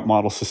check out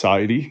Model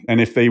Society.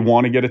 And if they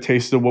want to get a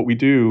taste of what we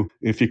do,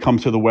 if you come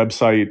to the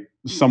website,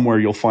 somewhere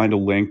you'll find a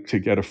link to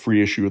get a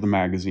free issue of the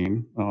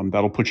magazine.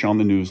 That'll put you on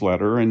the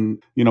newsletter.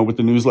 And, with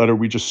the newsletter,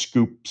 we just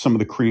scoop some of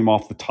the cream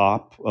off the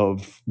top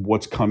of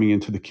what's coming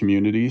into the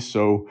community.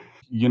 So,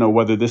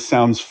 whether this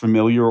sounds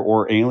familiar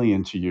or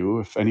alien to you,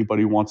 if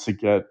anybody wants to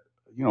get,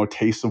 a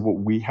taste of what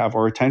we have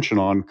our attention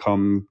on,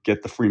 come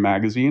get the free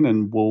magazine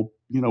and we'll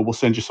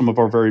send you some of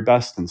our very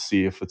best and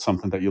see if it's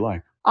something that you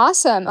like.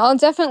 Awesome. I'll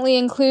definitely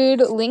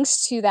include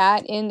links to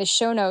that in the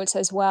show notes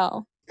as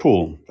well.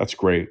 Cool. That's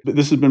great.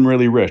 This has been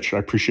really rich. I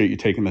appreciate you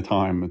taking the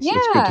time. It's good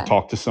to Yeah.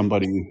 talk to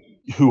somebody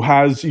who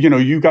has,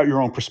 you got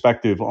your own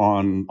perspective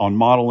on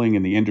modeling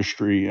and the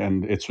industry,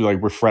 and it's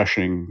like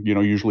refreshing.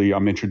 Usually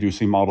I'm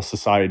introducing Model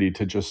Society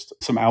to just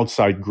some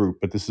outside group,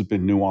 but this has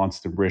been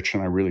nuanced and rich,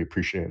 and I really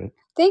appreciate it.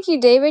 Thank you,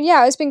 David.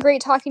 Yeah, it's been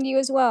great talking to you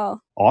as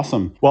well.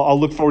 Awesome. Well, I'll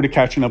look forward to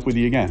catching up with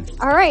you again.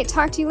 All right,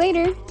 talk to you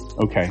later.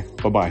 Okay.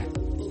 Bye-bye.